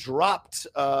interview dropped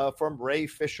from Ray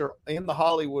Fisher in the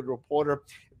Hollywood Reporter.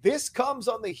 This comes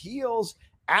on the heels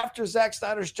after Zack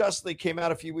Snyder's Justice League came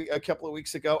out a couple of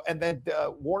weeks ago, and then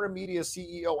Warner Media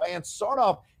CEO Ann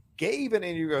Sarnoff gave an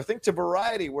interview, I think, to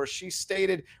Variety, where she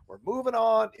stated, "We're moving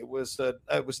on. It was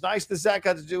nice that Zach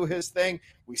got to do his thing.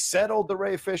 We settled the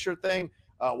Ray Fisher thing.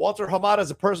 Walter Hamada is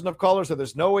a person of color, so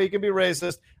there's no way he can be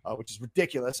racist, which is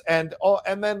ridiculous. And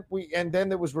then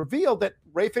it was revealed that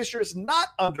Ray Fisher is not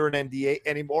under an NDA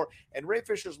anymore. And Ray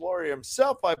Fisher's lawyer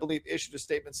himself, I believe, issued a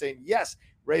statement saying, yes,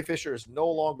 Ray Fisher is no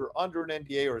longer under an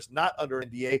NDA or is not under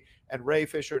NDA. And Ray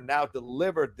Fisher now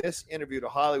delivered this interview to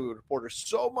Hollywood Reporter.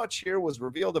 So much here was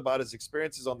revealed about his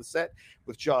experiences on the set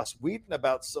with Joss Whedon,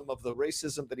 about some of the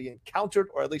racism that he encountered,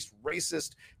 or at least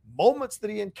racist moments that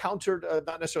he encountered,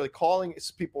 not necessarily calling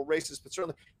people racist, but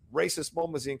certainly racist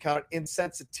moments he encountered,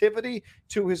 insensitivity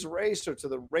to his race or to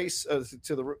the race,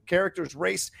 to the character's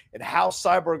race, and how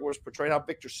Cyborg was portrayed, how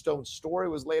Victor Stone's story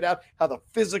was laid out, how the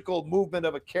physical movement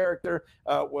of a character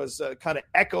was kind of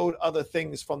echoed other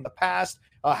things from the past,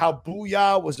 how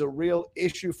Booyah was a real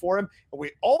issue for him. And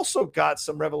we also got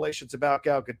some revelations about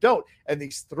Gal Gadot and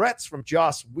these threats from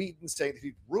Joss Whedon saying that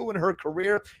he'd ruin her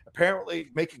career, apparently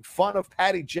making fun of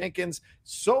Patty Jenkins.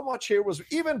 So much here was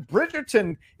even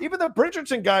Bridgerton, even the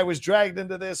Bridgerton guy was dragged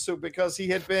into this because he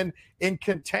had been in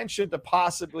contention to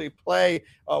possibly play,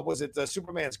 was it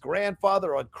Superman's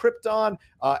grandfather on Krypton?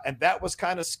 And that was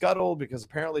kind of scuttled because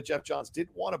apparently Jeff Johns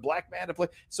didn't want a black man to play.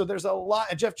 So there's a lot.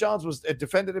 And Jeff Johns was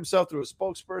defended himself through a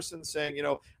spokesperson saying,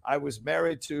 I was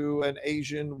married to an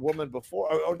Asian woman before,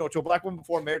 to a black woman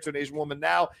before, married to an Asian woman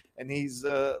now, and he's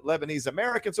Lebanese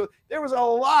American. So there was a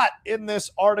lot in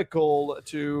this article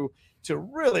to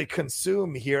really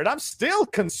consume here. And I'm still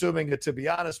consuming it, to be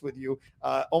honest with you,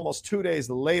 almost 2 days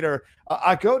later.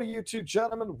 I go to you two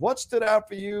gentlemen. What stood out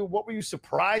for you? What were you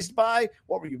surprised by?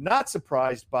 What were you not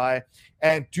surprised by?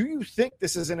 And do you think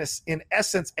this is, in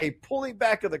essence, a pulling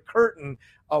back of the curtain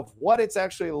of what it's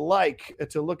actually like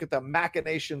to look at the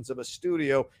machinations of a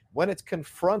studio when it's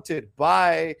confronted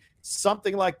by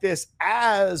something like this,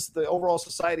 as the overall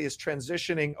society is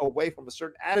transitioning away from a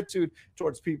certain attitude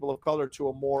towards people of color to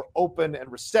a more open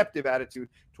and receptive attitude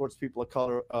towards people of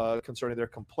color concerning their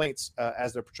complaints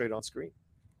as they're portrayed on screen?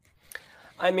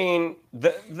 I mean,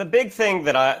 the big thing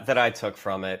that I took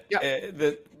from it,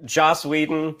 the Joss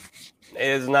Whedon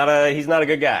he's not a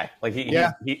good guy. Like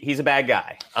he's a bad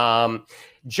guy.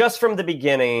 Just from the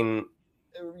beginning,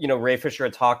 Ray Fisher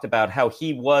had talked about how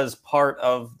he was part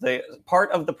of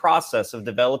the process of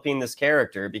developing this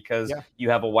character because you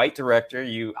have a white director.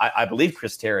 I believe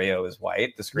Chris Terrio is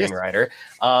white, the screenwriter,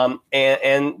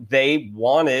 and they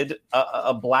wanted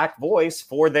a black voice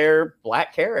for their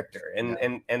black character,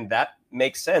 and that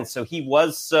makes sense. So he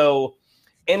was so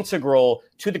integral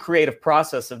to the creative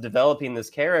process of developing this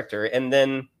character, and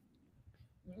then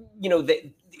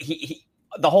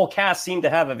the whole cast seemed to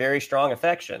have a very strong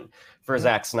affection for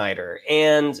Zack Snyder,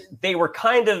 and they were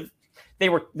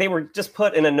just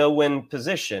put in a no-win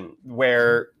position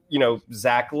where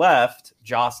Zack left,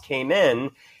 Joss came in,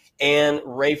 and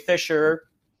Ray Fisher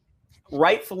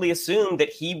rightfully assumed that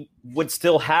he would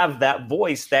still have that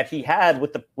voice that he had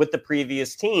with the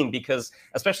previous team, because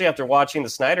especially after watching the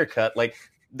Snyder Cut, like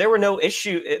there were no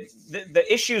issue. The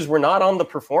issues were not on the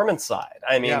performance side.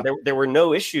 I mean, there were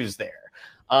no issues there.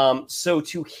 So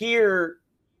to hear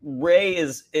Ray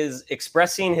is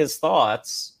expressing his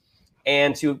thoughts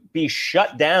and to be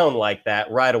shut down like that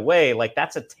right away, like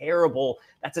that's a terrible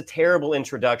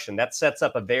introduction. That sets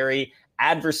up a very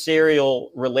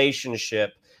adversarial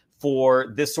relationship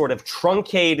for this sort of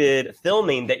truncated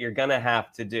filming that you're gonna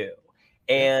have to do.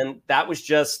 And that was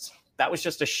just a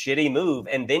shitty move.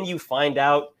 And then you find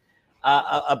out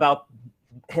about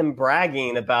him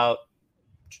bragging about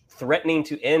threatening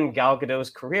to end Gal Gadot's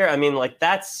career. I mean, like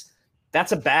that's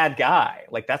a bad guy.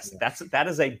 Like that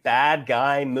is a bad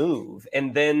guy move.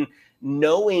 And then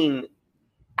knowing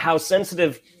how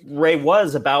sensitive Ray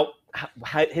was about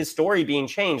his story being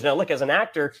changed. Now, look, as an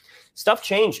actor, stuff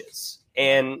changes,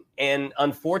 and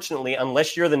unfortunately,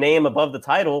 unless you're the name above the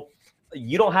title,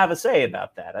 you don't have a say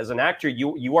about that. As an actor,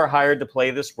 you are hired to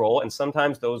play this role, and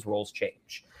sometimes those roles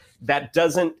change. That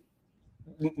doesn't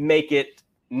make it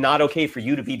not okay for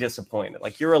you to be disappointed.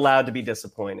 Like you're allowed to be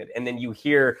disappointed. And then you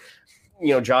hear,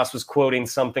 Joss was quoting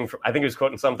something from, I think he was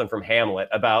quoting something from Hamlet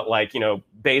about like,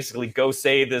 basically go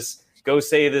say this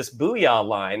Booyah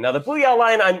line. Now the Booyah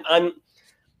line, I'm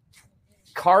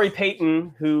Kari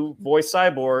Payton, who voiced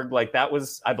Cyborg, like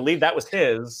I believe that was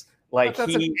his. Like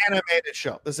that's an animated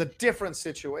show. There's a different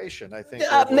situation, I think.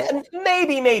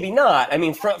 Maybe not. I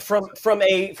mean, from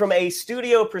a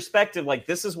studio perspective, like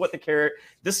this is what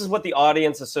the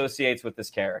audience associates with this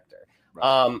character.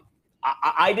 Right.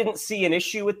 I didn't see an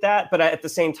issue with that, but at the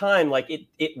same time, like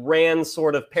it ran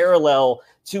sort of parallel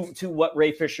to what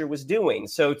Ray Fisher was doing.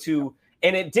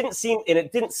 And it didn't seem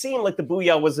like the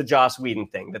Booyah was a Joss Whedon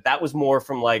thing. That was more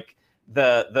from like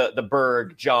the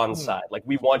Berg John side. Like,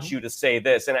 we want you to say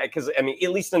this. And because I mean,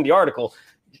 at least in the article,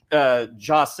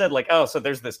 Joss said, like, oh, so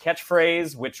there's this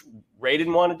catchphrase which Ray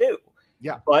didn't want to do.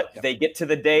 Yeah. But they get to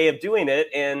the day of doing it,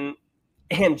 and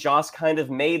Joss kind of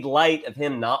made light of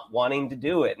him not wanting to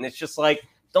do it. And it's just like,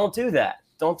 don't do that.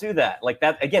 Don't do that. Like,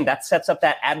 that, again, that sets up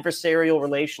that adversarial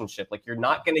relationship. Like, you're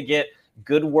not going to get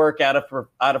good work out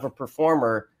of a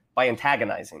performer by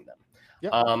antagonizing them.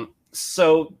 Yeah.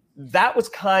 So that was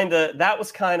kind of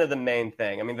the main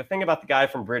thing. I mean, the thing about the guy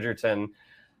from Bridgerton,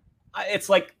 it's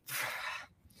like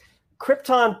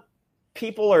Krypton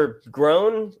people are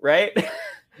grown, right?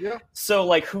 Yeah. So,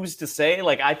 like, who's to say?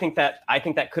 Like, I think that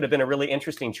could have been a really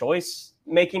interesting choice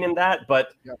making him that.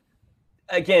 But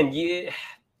again,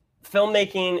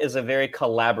 filmmaking is a very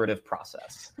collaborative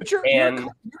process. But you're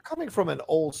coming from an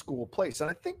old school place. And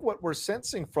I think what we're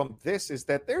sensing from this is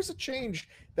that there's a change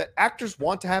that actors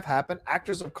want to have happen.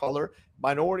 Actors of color,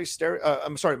 minorities,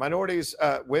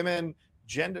 women,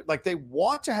 gender, like, they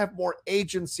want to have more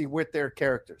agency with their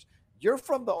characters. You're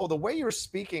from the way you're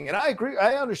speaking, and I agree.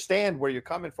 I understand where you're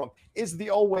coming from, is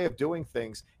the old way of doing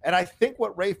things. And I think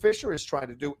what Ray Fisher is trying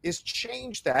to do is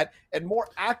change that, and more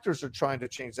actors are trying to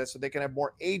change that so they can have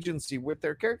more agency with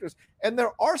their characters. And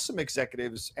there are some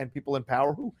executives and people in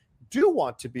power who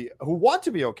want to be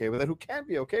okay with it, who can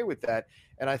be okay with that.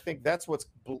 And I think that's what's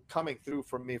coming through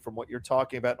from me, from what you're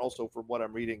talking about, and also from what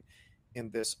I'm reading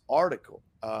in this article.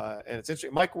 And it's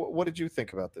interesting. Mike, what did you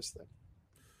think about this thing?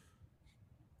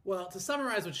 Well, to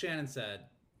summarize what Shannon said,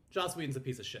 Joss Whedon's a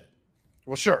piece of shit.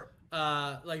 Well, sure.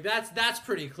 Like, that's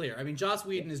pretty clear. I mean, Joss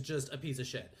Whedon is just a piece of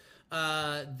shit.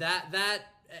 That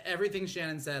everything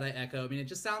Shannon said, I echo. I mean, it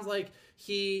just sounds like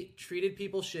he treated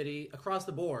people shitty across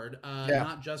the board,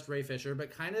 not just Ray Fisher,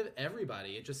 but kind of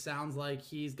everybody. It just sounds like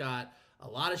he's got a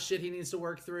lot of shit he needs to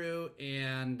work through,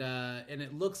 and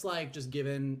it looks like, just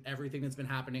given everything that's been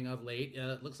happening of late,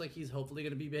 it looks like he's hopefully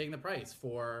going to be paying the price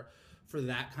for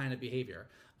that kind of behavior.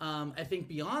 I think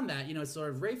beyond that, it's sort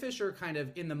of Ray Fisher kind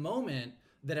of in the moment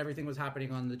that everything was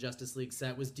happening on the Justice League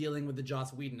set was dealing with the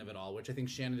Joss Whedon of it all, which I think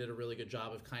Shannon did a really good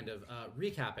job of kind of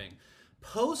recapping.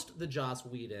 Post the Joss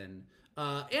Whedon,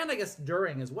 and I guess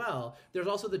during as well, there's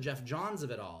also the Jeff Johns of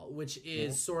it all, which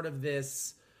is sort of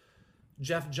this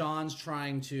Jeff Johns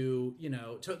trying to,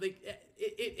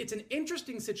 it's an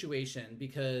interesting situation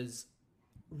because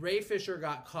Ray Fisher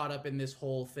got caught up in this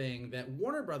whole thing that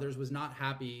Warner Brothers was not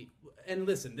happy. And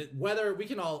listen, whether we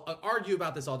can all argue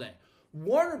about this all day,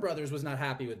 Warner Brothers was not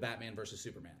happy with Batman versus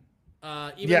Superman.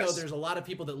 Even though there's a lot of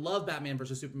people that love Batman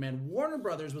versus Superman, Warner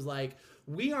Brothers was like,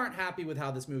 we aren't happy with how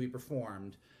this movie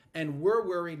performed, and we're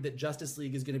worried that Justice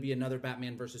League is going to be another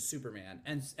Batman versus Superman.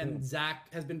 And Zack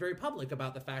has been very public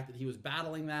about the fact that he was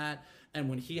battling that, and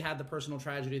when he had the personal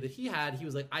tragedy that he had, he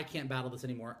was like, I can't battle this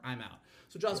anymore, I'm out.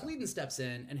 So Joss Whedon steps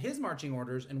in, and his marching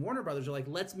orders, and Warner Brothers are like,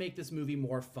 let's make this movie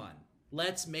more fun.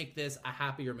 Let's make this a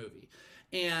happier movie.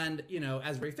 And,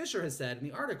 as Ray Fisher has said in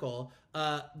the article,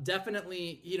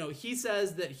 definitely, he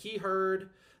says that he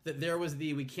heard that there was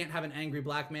we can't have an angry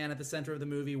black man at the center of the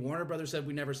movie. Warner Brothers said,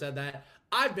 we never said that.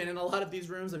 I've been in a lot of these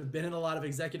rooms. I've been in a lot of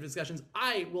executive discussions.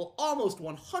 I will almost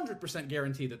 100%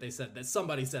 guarantee that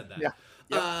somebody said that. Yeah.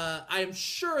 Yep. I am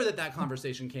sure that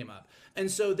conversation came up. And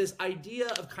so this idea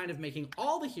of kind of making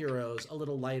all the heroes a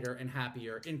little lighter and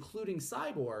happier, including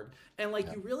Cyborg, and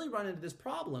you really run into this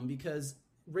problem because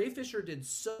Ray Fisher did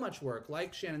so much work,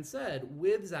 like Shannon said,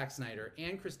 with Zack Snyder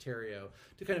and Chris Terrio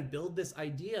to kind of build this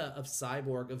idea of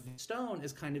Cyborg, of Stone,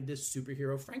 as kind of this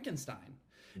superhero Frankenstein.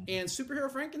 And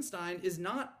superhero Frankenstein is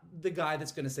not the guy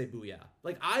that's going to say booyah.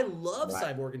 Like, I love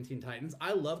Cyborg and Teen Titans.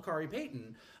 I love Kari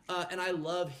Payton. And I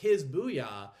love his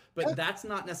booyah. But that's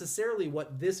not necessarily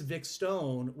what this Vic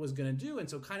Stone was going to do. And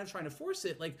so kind of trying to force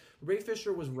it, like, Ray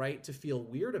Fisher was right to feel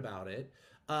weird about it.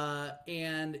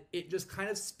 And it just kind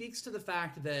of speaks to the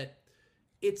fact that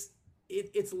it's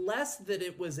less that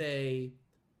it was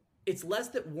it's less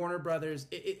that Warner Brothers,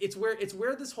 it's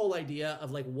where this whole idea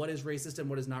of like what is racist and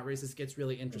what is not racist gets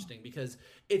really interesting, because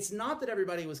it's not that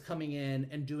everybody was coming in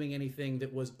and doing anything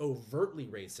that was overtly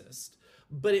racist,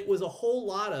 but it was a whole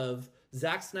lot of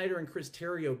Zack Snyder and Chris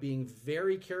Terrio being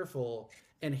very careful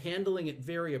and handling it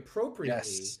very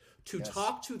appropriately to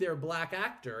talk to their black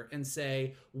actor and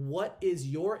say, what is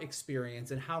your experience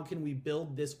and how can we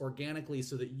build this organically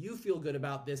so that you feel good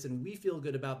about this and we feel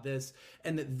good about this,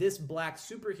 and that this black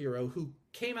superhero who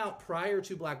came out prior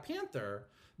to Black Panther,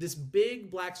 this big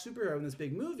black superhero in this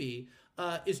big movie,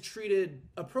 is treated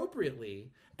appropriately.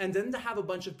 And then to have a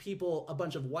bunch of people, a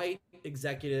bunch of white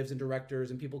executives and directors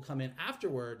and people come in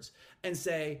afterwards and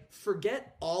say,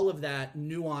 forget all of that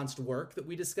nuanced work that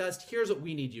we discussed. Here's what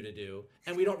we need you to do.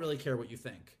 And we don't really care what you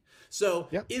think. So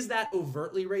is that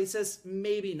overtly racist?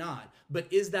 Maybe not. But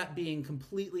is that being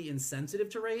completely insensitive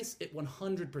to race? It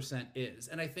 100% is.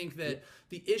 And I think that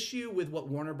the issue with what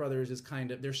Warner Brothers is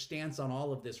kind of, their stance on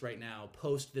all of this right now,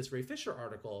 post this Ray Fisher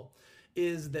article,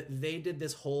 is that they did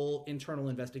this whole internal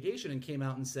investigation and came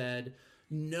out and said,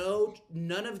 no,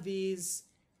 none of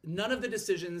the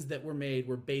decisions that were made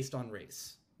were based on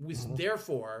race.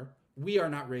 Therefore, we are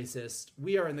not racist.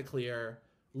 We are in the clear.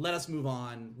 Let us move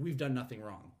on. We've done nothing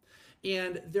wrong.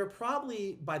 And they're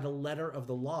probably, by the letter of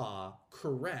the law,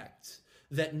 correct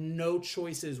that no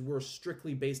choices were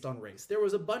strictly based on race. There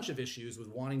was a bunch of issues with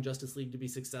wanting Justice League to be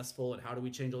successful and how do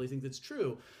we change all these things. It's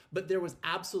true. But there was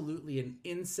absolutely an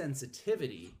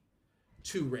insensitivity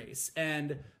to race.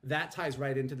 And that ties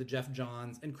right into the Jeff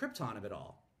Johns and Krypton of it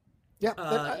all. Yeah.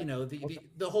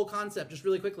 The whole concept, just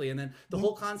really quickly, and then the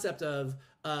whole concept of,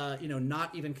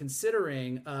 not even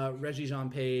considering Reggie Jean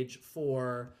Page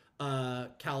for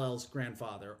Kal-El's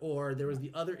grandfather. Or there was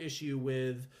the other issue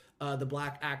with the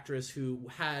black actress who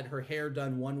had her hair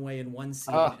done one way in one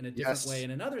scene and a different way in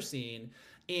another scene.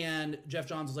 And Jeff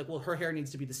Johns was like, well, her hair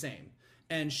needs to be the same.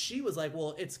 And she was like,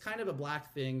 well, it's kind of a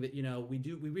black thing that, we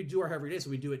redo our hair every day, so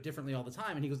we do it differently all the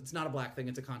time. And he goes, it's not a black thing,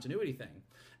 it's a continuity thing.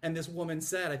 And this woman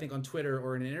said, I think on Twitter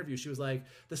or in an interview, she was like,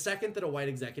 the second that a white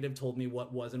executive told me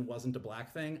what was and wasn't a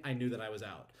black thing, I knew that I was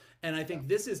out. And I think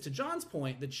this is, to John's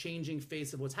point, the changing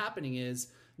face of what's happening is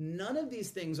none of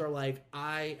these things are like,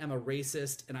 I am a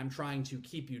racist and I'm trying to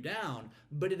keep you down,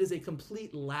 but it is a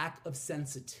complete lack of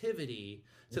sensitivity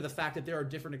to the fact that there are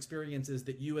different experiences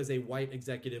that you as a white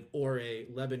executive or a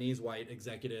Lebanese white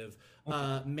executive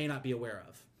may not be aware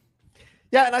of.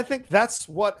 Yeah, and I think that's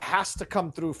what has to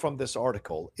come through from this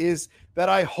article is that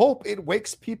I hope it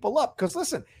wakes people up. Because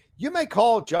listen, you may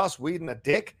call Joss Whedon a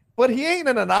dick, but he ain't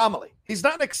an anomaly. He's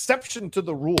not an exception to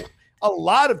the rule. A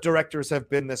lot of directors have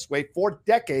been this way for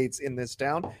decades in this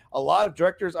town. A lot of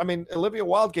directors, Olivia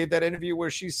Wilde gave that interview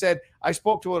where she said, I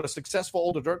spoke to a successful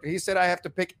older director. He said, I have to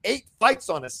pick 8 fights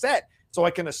on a set so I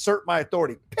can assert my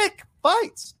authority. Pick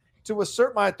fights to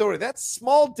assert my authority. That's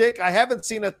small dick. I haven't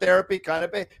seen a therapist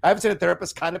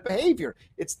kind of behavior.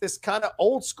 It's this kind of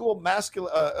old school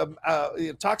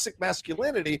toxic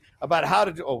masculinity about how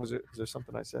to do. Oh, is there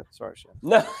something I said? Sorry, Shannon.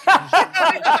 No.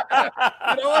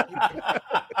 You know what?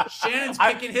 Shannon's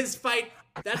picking his fight.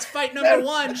 That's fight number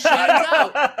 1. Shannon's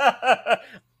out.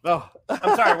 Oh,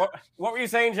 I'm sorry. What were you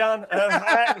saying, John?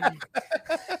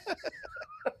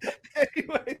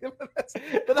 Anyway, but that's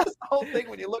the whole thing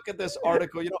when you look at this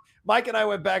article. Mike and I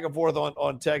went back and forth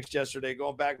on text yesterday,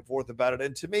 going back and forth about it.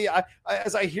 And to me, I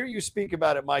as I hear you speak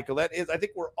about it, Michael, I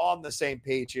think we're on the same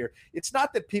page here. It's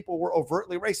not that people were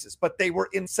overtly racist, but they were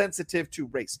insensitive to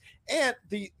race. And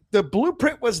the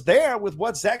blueprint was there with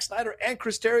what Zack Snyder and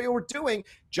Chris Terrio were doing.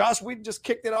 Joss Whedon just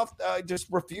kicked it off, just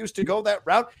refused to go that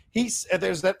route.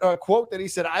 There's that quote that he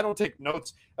said, I don't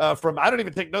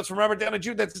even take notes from Robert Downey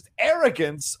Jr. That's just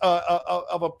arrogance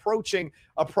of approaching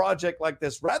a project like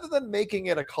this. Rather than making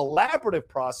it a collaborative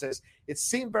process, it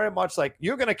seemed very much like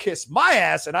you're going to kiss my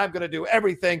ass and I'm going to do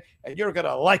everything and you're going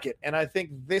to like it. And I think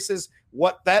this is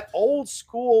what that old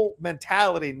school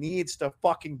mentality needs to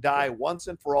fucking die once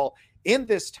and for all in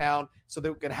this town, so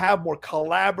that we can have more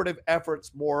collaborative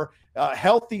efforts, more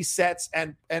healthy sets,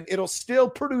 and it'll still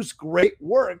produce great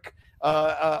work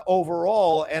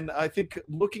overall. And I think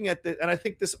I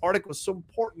think this article is so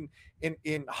important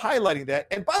in highlighting that.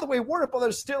 And by the way, Warner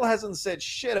Brothers still hasn't said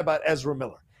shit about Ezra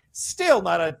Miller. Still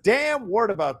not a damn word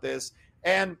about this.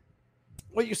 And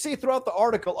what you see throughout the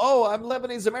article, I'm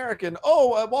Lebanese American.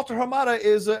 Walter Hamada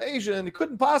is Asian. He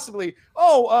couldn't possibly.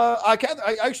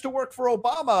 I used to work for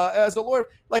Obama as a lawyer.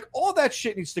 Like, all that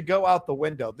shit needs to go out the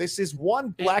window. This is one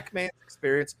black man's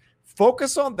experience.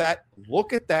 Focus on that.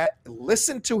 Look at that.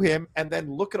 Listen to him, and then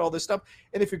look at all this stuff.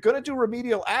 And if you're going to do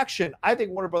remedial action, I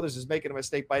think Warner Brothers is making a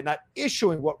mistake by not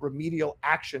issuing what remedial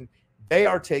action they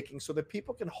are taking, so that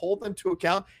people can hold them to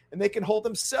account and they can hold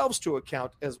themselves to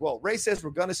account as well. Ray says we're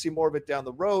going to see more of it down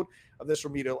the road of this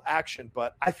remedial action,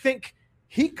 but I think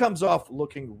he comes off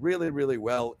looking really, really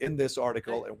well in this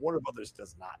article, and Warner Brothers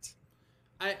does not.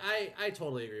 I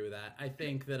totally agree with that. I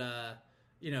think that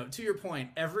to your point,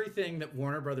 everything that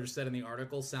Warner Brothers said in the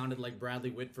article sounded like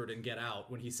Bradley Whitford in Get Out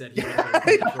when he said he would have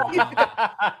voted for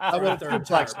Obama for a third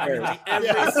term. I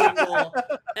mean, like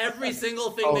every single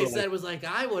thing they said was like,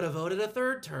 I would have voted a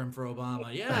third term for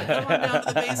Obama. Yeah, come on down to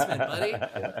the basement, buddy.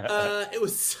 It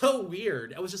was so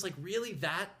weird. I was just like, really,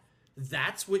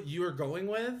 that's what you are going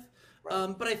with?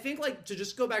 Right. But I think, like, to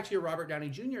just go back to your Robert Downey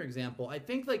Jr. example, I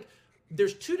think, like,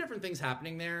 there's 2 different things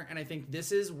happening there, and I think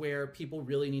this is where people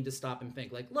really need to stop and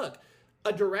think. Like, look,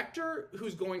 a director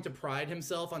who's going to pride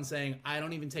himself on saying, I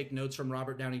don't even take notes from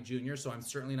Robert Downey Jr., so I'm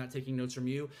certainly not taking notes from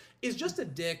you, is just a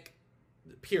dick,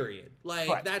 period. Like,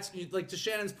 Right. that's, like, to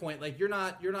Shannon's point, like, you're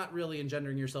not really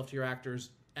engendering yourself to your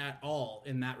actors at all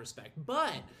in that respect.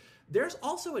 But there's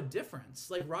also a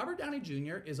difference. Like, Robert Downey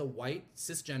Jr. is a white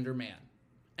cisgender man,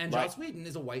 and Joss Whedon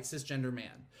is a white cisgender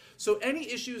man. So any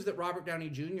issues that Robert Downey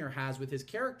Jr. has with his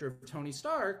character of Tony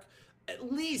Stark,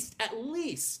 at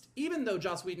least, even though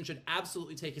Joss Whedon should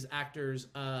absolutely take his actors'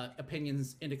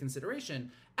 opinions into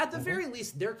consideration, at the very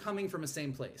least, they're coming from the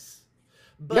same place.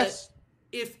 But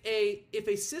if a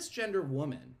cisgender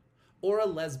woman or a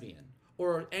lesbian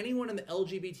or anyone in the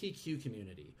LGBTQ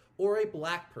community or a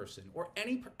black person or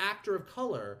any actor of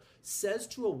color says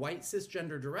to a white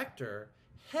cisgender director,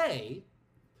 hey,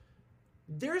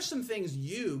 there's some things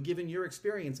you, given your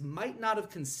experience, might not have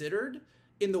considered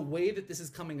in the way that this is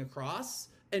coming across,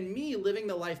 and me living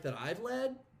the life that I've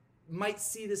led might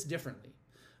see this differently.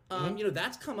 You know,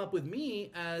 that's come up with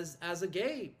me as a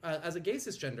gay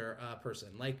cisgender person,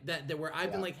 like that where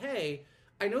I've been like, hey,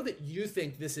 I know that you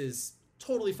think this is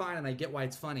totally fine, and I get why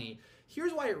it's funny.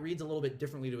 Here's why it reads a little bit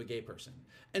differently to a gay person.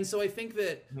 And so I think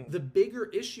that the bigger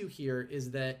issue here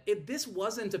is that this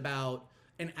wasn't about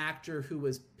an actor who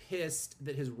was pissed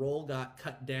that his role got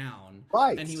cut down.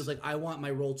 Right. And he was like, I want my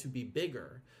role to be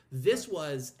bigger. This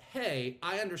was, hey,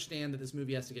 I understand that this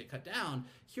movie has to get cut down.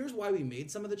 Here's why we made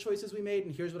some of the choices we made,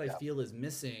 and here's what I feel is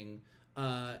missing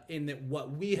in that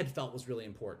what we had felt was really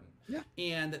important. Yeah.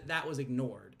 And that was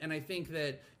ignored. And I think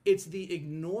that it's the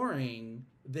ignoring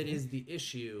that is the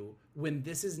issue when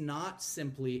this is not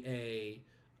simply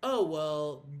oh,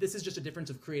 well, this is just a difference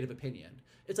of creative opinion.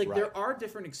 It's like there are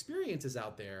different experiences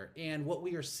out there, and what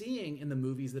we are seeing in the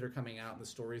movies that are coming out and the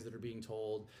stories that are being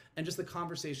told and just the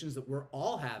conversations that we're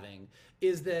all having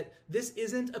is that this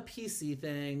isn't a PC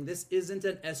thing, this isn't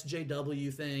an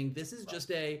SJW thing, this is just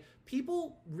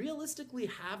people realistically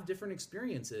have different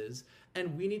experiences,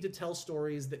 and we need to tell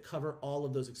stories that cover all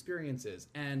of those experiences.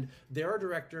 And there are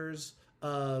directors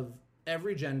of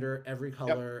every gender, every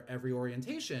color, every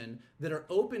orientation that are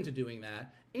open to doing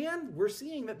that. And we're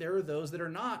seeing that there are those that are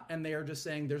not, and they are just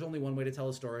saying there's only one way to tell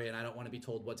a story, and I don't want to be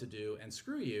told what to do, and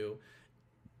screw you.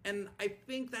 And I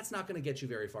think that's not going to get you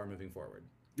very far moving forward.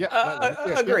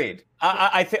 Agreed.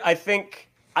 I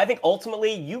think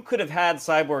ultimately you could have had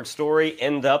Cyborg's story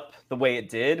end up the way it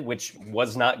did, which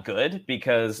was not good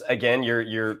because again,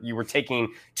 you were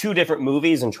taking two different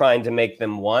movies and trying to make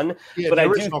them one. Yeah, but in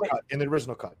the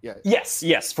original cut. Yeah.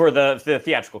 Yes, for the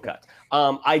theatrical cut.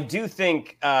 I do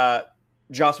think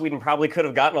Joss Whedon probably could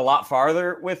have gotten a lot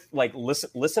farther with like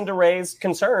listen to Ray's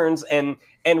concerns and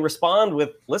respond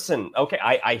with, listen, okay,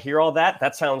 I hear all that.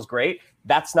 That sounds great.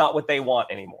 That's not what they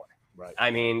want anymore. Right.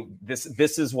 I mean, this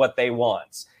is what they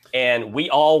want, and we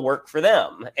all work for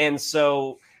them. And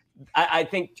so I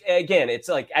think, again, it's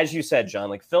like, as you said, John,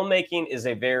 like filmmaking is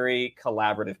a very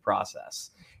collaborative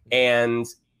process. And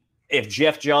if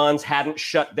Jeff Johns hadn't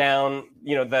shut down,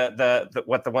 you know, the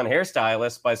one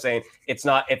hairstylist by saying it's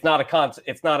not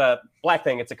a black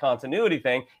thing, it's a continuity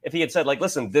thing. If he had said, like,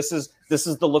 listen, this is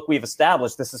the look we've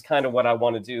established. This is kind of what I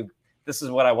want to do. This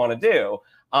is what I want to do.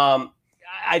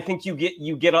 I think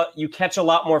you catch a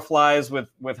lot more flies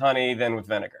with honey than with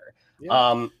vinegar.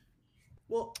 Yeah.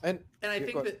 Well, and I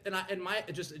think that, and my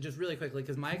just really quickly,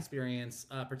 because my experience,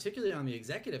 particularly on the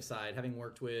executive side, having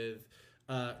worked with,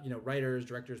 writers,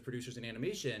 directors, producers in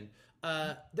animation,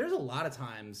 there's a lot of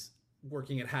times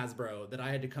working at Hasbro that I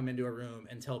had to come into a room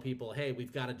and tell people, hey,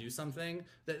 we've got to do something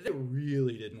that they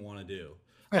really didn't want to do.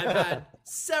 I've had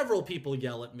several people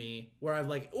yell at me where I'm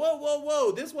like,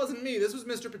 whoa, this wasn't me. This was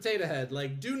Mr. Potato Head.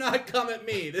 Like, do not come at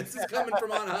me. This is coming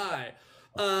from on high.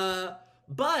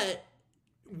 But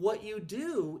what you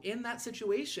do in that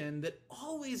situation that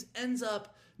always ends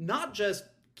up not just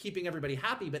keeping everybody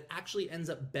happy, but actually ends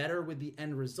up better with the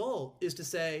end result is to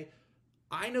say,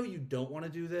 I know you don't want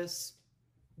to do this.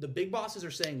 The big bosses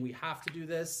are saying we have to do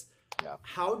this. Yeah.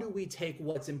 How do we take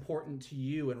what's important to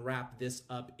you and wrap this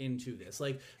up into this?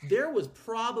 Like, there was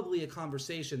probably a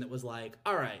conversation that was like,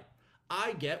 all right,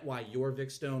 I get why your Vic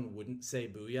Stone wouldn't say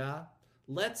booyah.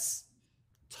 Let's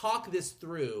talk this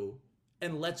through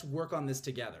and let's work on this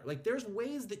together. Like, there's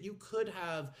ways that you could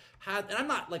have had, and I'm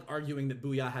not like arguing that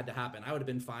booyah had to happen. I would have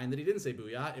been fine that he didn't say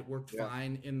booyah. It worked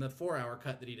fine in the 4-hour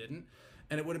cut that he didn't.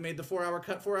 And it would have made the 4-hour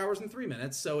cut 4 hours and 3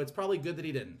 minutes. So it's probably good that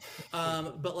he didn't.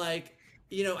 But like,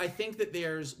 you know, I think that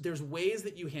there's ways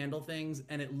that you handle things,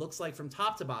 and it looks like from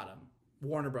top to bottom,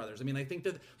 Warner Brothers. I mean, I think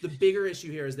that the bigger issue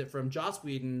here is that from Joss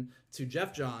Whedon to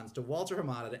Jeff Johns to Walter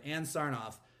Hamada to Ann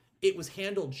Sarnoff, it was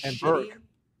handled shitty.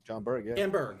 John Berg, yeah.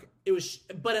 And Berg. it was,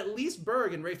 but at least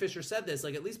Berg and Ray Fisher said this.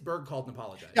 Like, at least Berg called and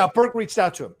apologized. Yeah, Berg reached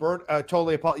out to him. Berg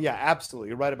totally apologized. Yeah, absolutely.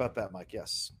 You're right about that, Mike.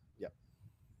 Yes. Yeah.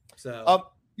 So.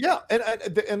 Yeah,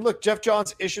 and look, Jeff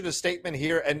Johns issued a statement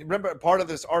here, and remember, part of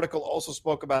this article also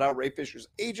spoke about how Ray Fisher's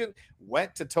agent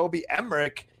went to Toby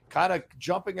Emmerich, kind of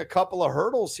jumping a couple of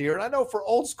hurdles here. And I know for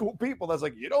old school people, that's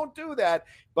like, you don't do that,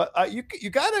 but you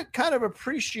got to kind of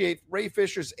appreciate Ray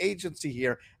Fisher's agency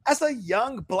here as a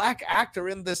young black actor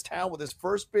in this town with his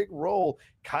first big role,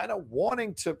 kind of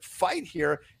wanting to fight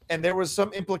here. And there was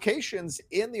some implications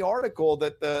in the article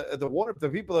that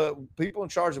the people in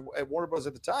charge at Warner Bros.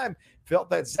 At the time felt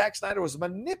that Zack Snyder was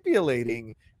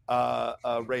manipulating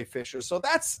Ray Fisher. So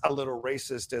that's a little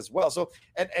racist as well. So,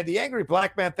 and the angry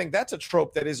black man thing, that's a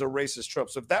trope that is a racist trope.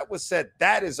 So if that was said,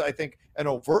 that is, I think, an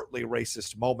overtly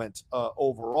racist moment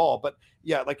overall. But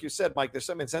yeah, like you said, Mike, there's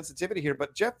some insensitivity here.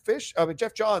 But Jeff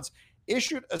Johns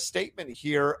issued a statement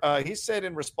here. He said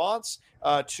in response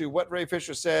to what Ray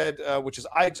Fisher said, which is,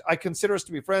 I consider us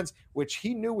to be friends, which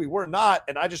he knew we were not,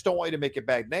 and I just don't want you to make a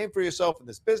bad name for yourself in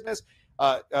this business.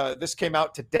 This came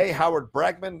out today. Howard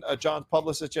Bragman,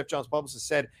 Jeff Johns' publicist,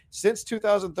 said, since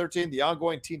 2013, the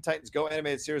ongoing Teen Titans Go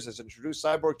animated series has introduced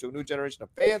Cyborg to a new generation of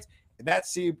fans. In that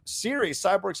series,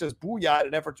 Cyborg says "Booyah" in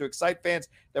an effort to excite fans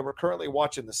that were currently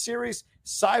watching the series.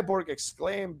 Cyborg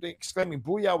exclaiming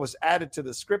 "Booyah" was added to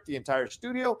the script. The entire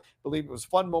studio believed it was a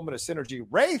fun moment of synergy.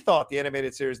 Ray thought the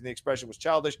animated series and the expression was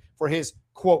childish for his,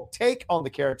 quote, take on the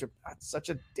character. That's such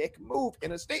a dick move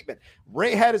in a statement.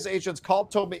 Ray had his agents call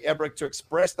Toby Emmerich to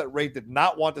express that Ray did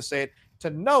not want to say it. To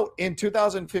note, in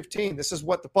 2015, this is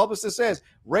what the publicist says.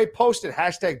 Ray posted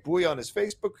hashtag Booyah on his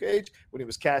Facebook page when he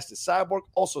was cast as Cyborg.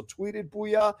 Also tweeted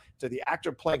Booyah to the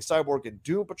actor playing Cyborg in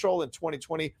Doom Patrol in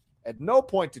 2020. At no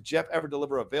point did Jeff ever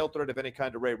deliver a veiled threat of any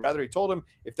kind to Ray. Rather, he told him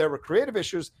if there were creative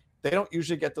issues, they don't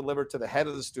usually get delivered to the head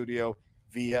of the studio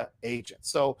via agent.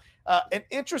 So an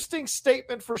interesting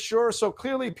statement for sure. So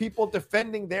clearly people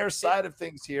defending their side of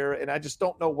things here, and I just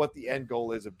don't know what the end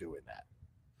goal is of doing that.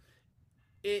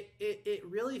 It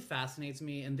really fascinates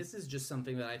me, and this is just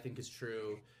something that I think is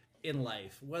true in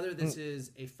life. Whether this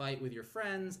is a fight with your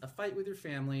friends, a fight with your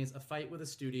families, a fight with a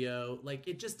studio, like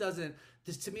it just doesn't.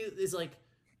 This to me is like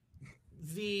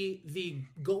the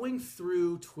going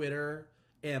through Twitter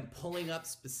and pulling up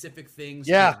specific things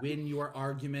to win your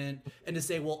argument and to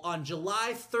say, well, on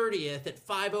July 30th at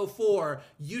 5:04,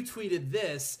 you tweeted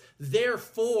this,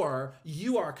 therefore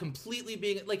you are completely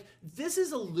being like, this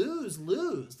is a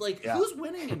lose-lose. Like, who's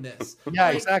winning in this? Yeah,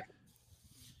 like, exactly.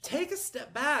 Take a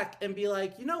step back and be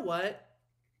like, you know what?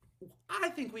 I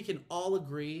think we can all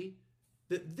agree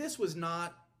that this was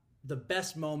not the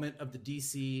best moment of the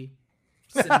DC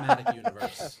cinematic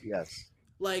universe. Yes.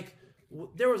 Like,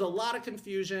 there was a lot of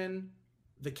confusion.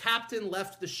 The captain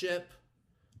left the ship.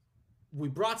 We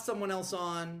brought someone else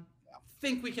on.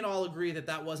 Think we can all agree that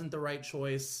that wasn't the right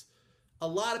choice. A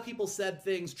lot of people said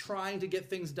things trying to get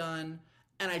things done.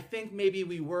 And I think maybe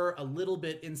we were a little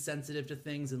bit insensitive to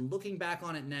things. And looking back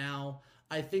on it now,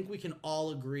 I think we can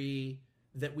all agree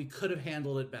that we could have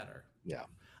handled it better. Yeah.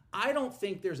 I don't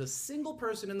think there's a single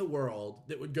person in the world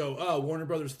that would go, oh, Warner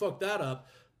Brothers fucked that up.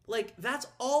 Like, that's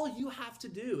all you have to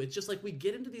do. It's just like we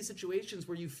get into these situations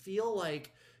where you feel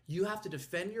like you have to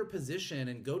defend your position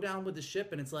and go down with the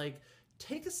ship. And it's like,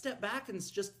 take a step back and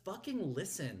just fucking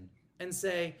listen and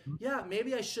say, yeah,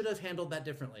 maybe I should have handled that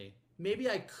differently. Maybe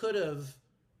I could have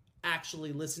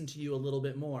actually listened to you a little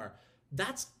bit more.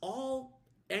 That's all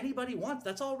anybody wants.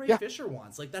 That's all Ray Fisher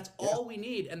wants. Like, that's all we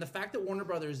need. And the fact that Warner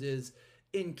Brothers is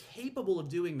incapable of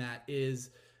doing that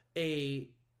is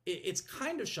it's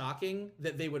kind of shocking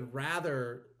that they would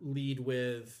rather lead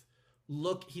with,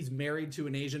 look, he's married to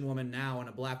an Asian woman now and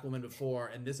a black woman before,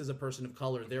 and this is a person of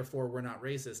color, therefore we're not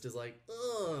racist, is like,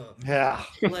 ugh. Yeah.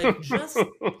 Like, just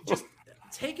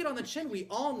take it on the chin. We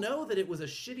all know that it was a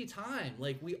shitty time.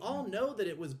 Like, we all know that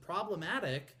it was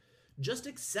problematic. Just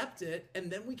accept it,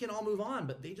 and then we can all move on.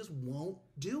 But they just won't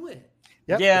do it.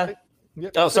 Yep. Yeah.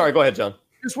 Yep. Oh, sorry. Go ahead, John.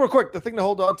 Just real quick, the thing to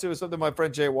hold on to is something my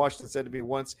friend Jay Washington said to me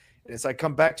once, and it's I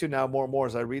come back to now more and more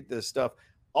as I read this stuff.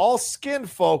 All skin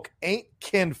folk ain't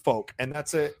kin folk. And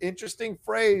that's an interesting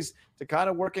phrase to kind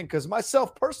of work in, because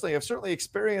myself personally, I've certainly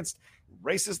experienced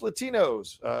racist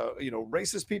Latinos,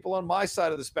 racist people on my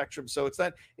side of the spectrum. So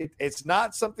it's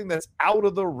not something that's out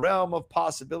of the realm of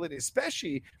possibility,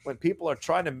 especially when people are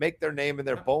trying to make their name and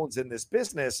their bones in this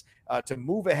business, to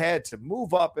move ahead, to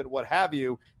move up and what have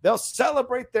you. They'll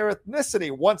celebrate their ethnicity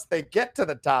once they get to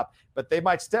the top, but they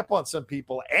might step on some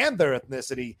people and their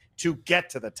ethnicity to get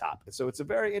to the top. So it's a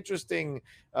very interesting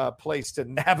place to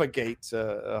navigate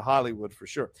Hollywood for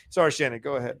sure. Sorry, Shannon,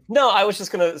 go ahead. No, I was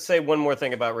just going to say one more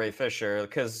thing about Ray Fisher. Fisher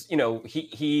because,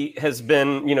 he has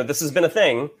been, this has been a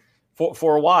thing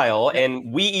for a while.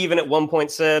 And we even at one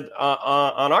point said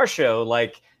on our show,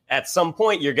 like, at some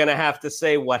point you're going to have to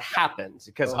say what happened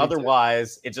because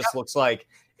otherwise it just looks like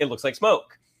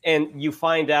smoke. And you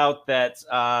find out that,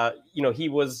 he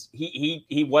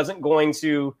wasn't going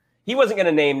to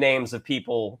name names of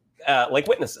people like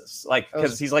witnesses, like,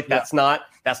 because he's like, that's not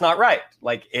right.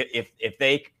 Like if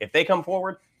they come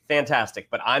forward, fantastic,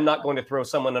 but I'm not going to throw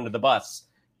someone under the bus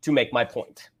to make my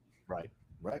point. Right.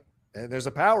 And there's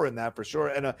a power in that for sure,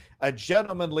 and a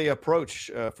gentlemanly approach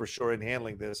for sure in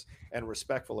handling this, and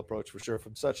respectful approach for sure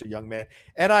from such a young man.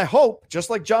 And I hope, just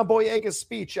like John Boyega's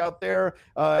speech out there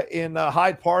in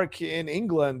Hyde Park in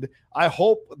England, I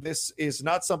hope this is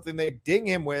not something they ding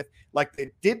him with like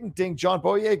they didn't ding John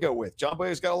Boyega with. John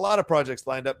Boyega's got a lot of projects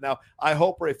lined up now. I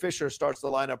hope Ray Fisher starts to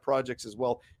line up projects as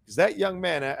well, because that young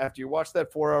man, after you watch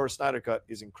that 4-hour Snyder Cut,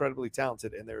 is incredibly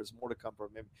talented, and there is more to come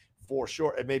from him for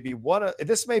sure. It may be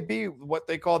this may be what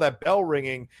they call that bell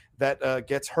ringing that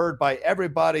gets heard by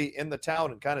everybody in the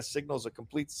town and kind of signals a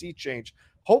complete sea change,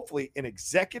 hopefully in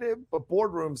executive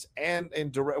boardrooms and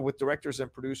with directors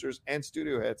and producers and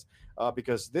studio heads,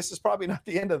 because this is probably not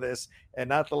the end of this and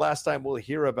not the last time we'll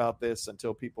hear about this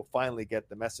until people finally get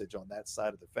the message on that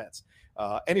side of the fence.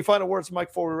 Any final words, Mike,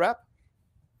 before we wrap?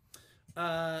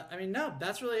 No,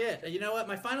 that's really it. You know what?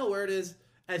 My final word is,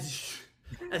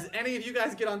 as any of you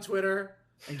guys get on Twitter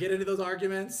and get into those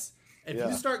arguments, if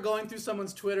you start going through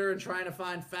someone's Twitter and trying to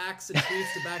find facts and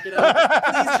tweets to back it up,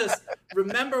 please just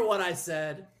remember what I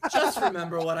said. Just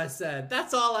remember what I said.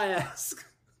 That's all I ask.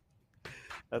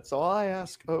 That's all I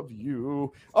ask of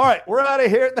you. All right, we're out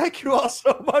of here. Thank you all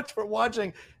so much for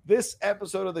watching this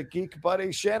episode of the Geek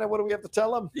Buddies. Shannon, what do we have to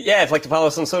tell them? Yeah, if you'd like to follow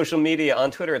us on social media, on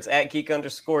Twitter, it's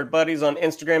 @geek_buddies. On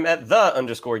Instagram,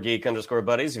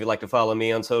 @the_geek_buddies. If you'd like to follow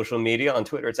me on social media, on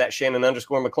Twitter, it's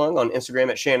 @Shannon_McClung. On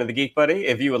Instagram, @Shannon the Geek Buddy.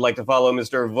 If you would like to follow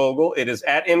Mr. Vogel, it is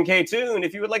 @MKToon.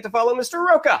 If you would like to follow Mr.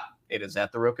 Roca, it is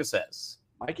 @The Roca Says.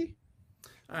 Mikey?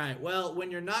 All right. Well,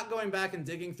 when you're not going back and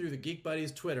digging through the Geek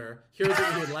Buddies Twitter, here's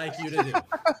what we would like you to do.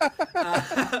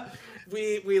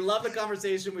 We love the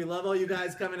conversation. We love all you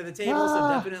guys coming to the table. So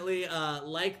definitely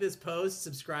like this post.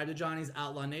 Subscribe to Johnny's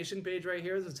Outlaw Nation page right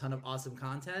here. There's a ton of awesome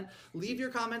content. Leave your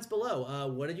comments below.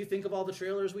 What did you think of all the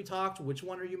trailers we talked? Which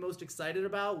one are you most excited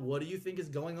about? What do you think is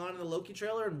going on in the Loki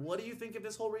trailer? And what do you think of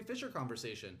this whole Ray Fisher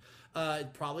conversation? It's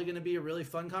probably going to be a really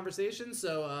fun conversation.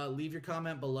 So leave your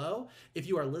comment below. If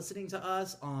you are listening to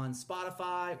us on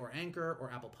Spotify or Anchor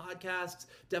or Apple Podcasts,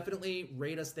 definitely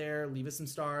rate us there. Leave us some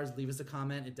stars. Leave us a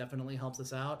comment. It definitely helps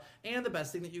us out. And the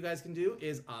best thing that you guys can do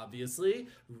is obviously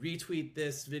retweet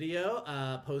this video,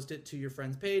 post it to your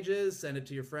friends' pages, send it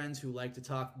to your friends who like to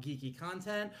talk geeky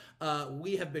content.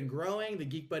 We have been growing the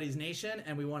Geek Buddies Nation,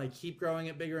 and we want to keep growing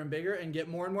it bigger and bigger and get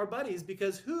more and more buddies,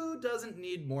 because who doesn't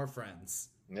need more friends?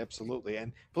 Absolutely.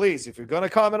 And please, if you're going to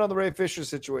comment on the Ray Fisher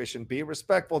situation, be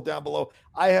respectful down below.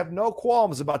 I have no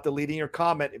qualms about deleting your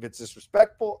comment. If it's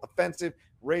disrespectful, offensive,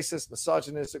 racist,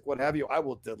 misogynistic, what have you, I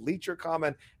will delete your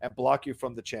comment and block you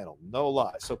from the channel. No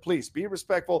lie. So please be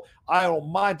respectful. I don't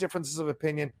mind differences of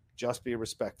opinion. Just be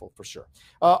respectful for sure.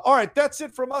 All right, that's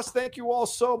it from us. Thank you all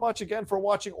so much again for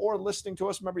watching or listening to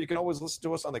us. Remember, you can always listen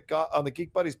to us on the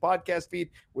Geek Buddies podcast feed.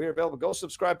 We're available. Go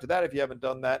subscribe to that if you haven't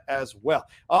done that as well.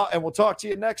 And we'll talk to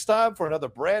you next time for another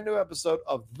brand new episode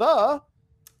of the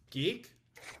Geek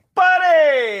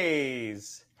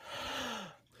Buddies.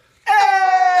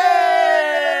 Hey!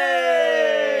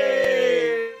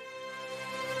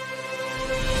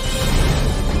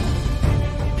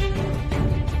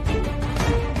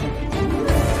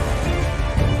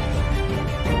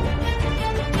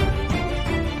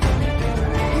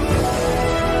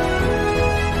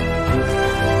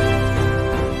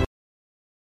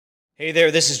 Hey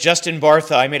there, this is Justin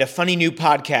Bartha. I made a funny new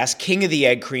podcast, King of the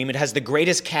Egg Cream. It has the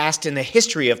greatest cast in the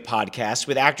history of podcasts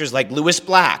with actors like Louis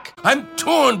Black. I'm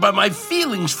torn by my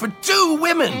feelings for two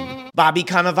women. Bobby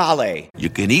Cannavale. You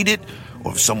can eat it,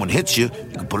 or if someone hits you,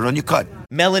 you can put it on your cut.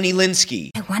 Melanie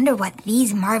Linsky. I wonder what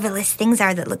these marvelous things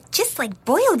are that look just like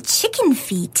boiled chicken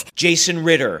feet. Jason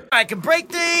Ritter. I can break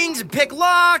things and pick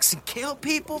locks and kill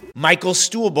people. Michael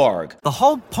Stuhlbarg. The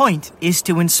whole point is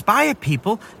to inspire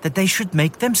people that they should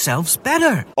make themselves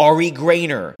better. Ari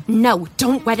Grainer. No,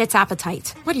 don't whet its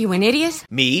appetite. What are you, an idiot?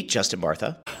 Me, Justin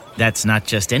Bartha. That's not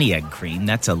just any egg cream,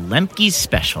 that's a Lemke's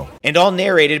special. And all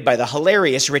narrated by the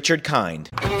hilarious Richard Kind.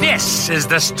 This is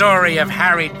the story of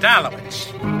Harry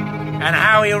Dalowitz and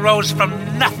how he rose from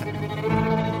nothing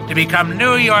to become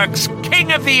New York's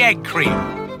King of the Egg Cream.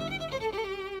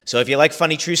 So if you like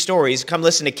funny true stories, come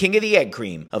listen to King of the Egg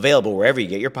Cream, available wherever you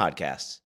get your podcasts.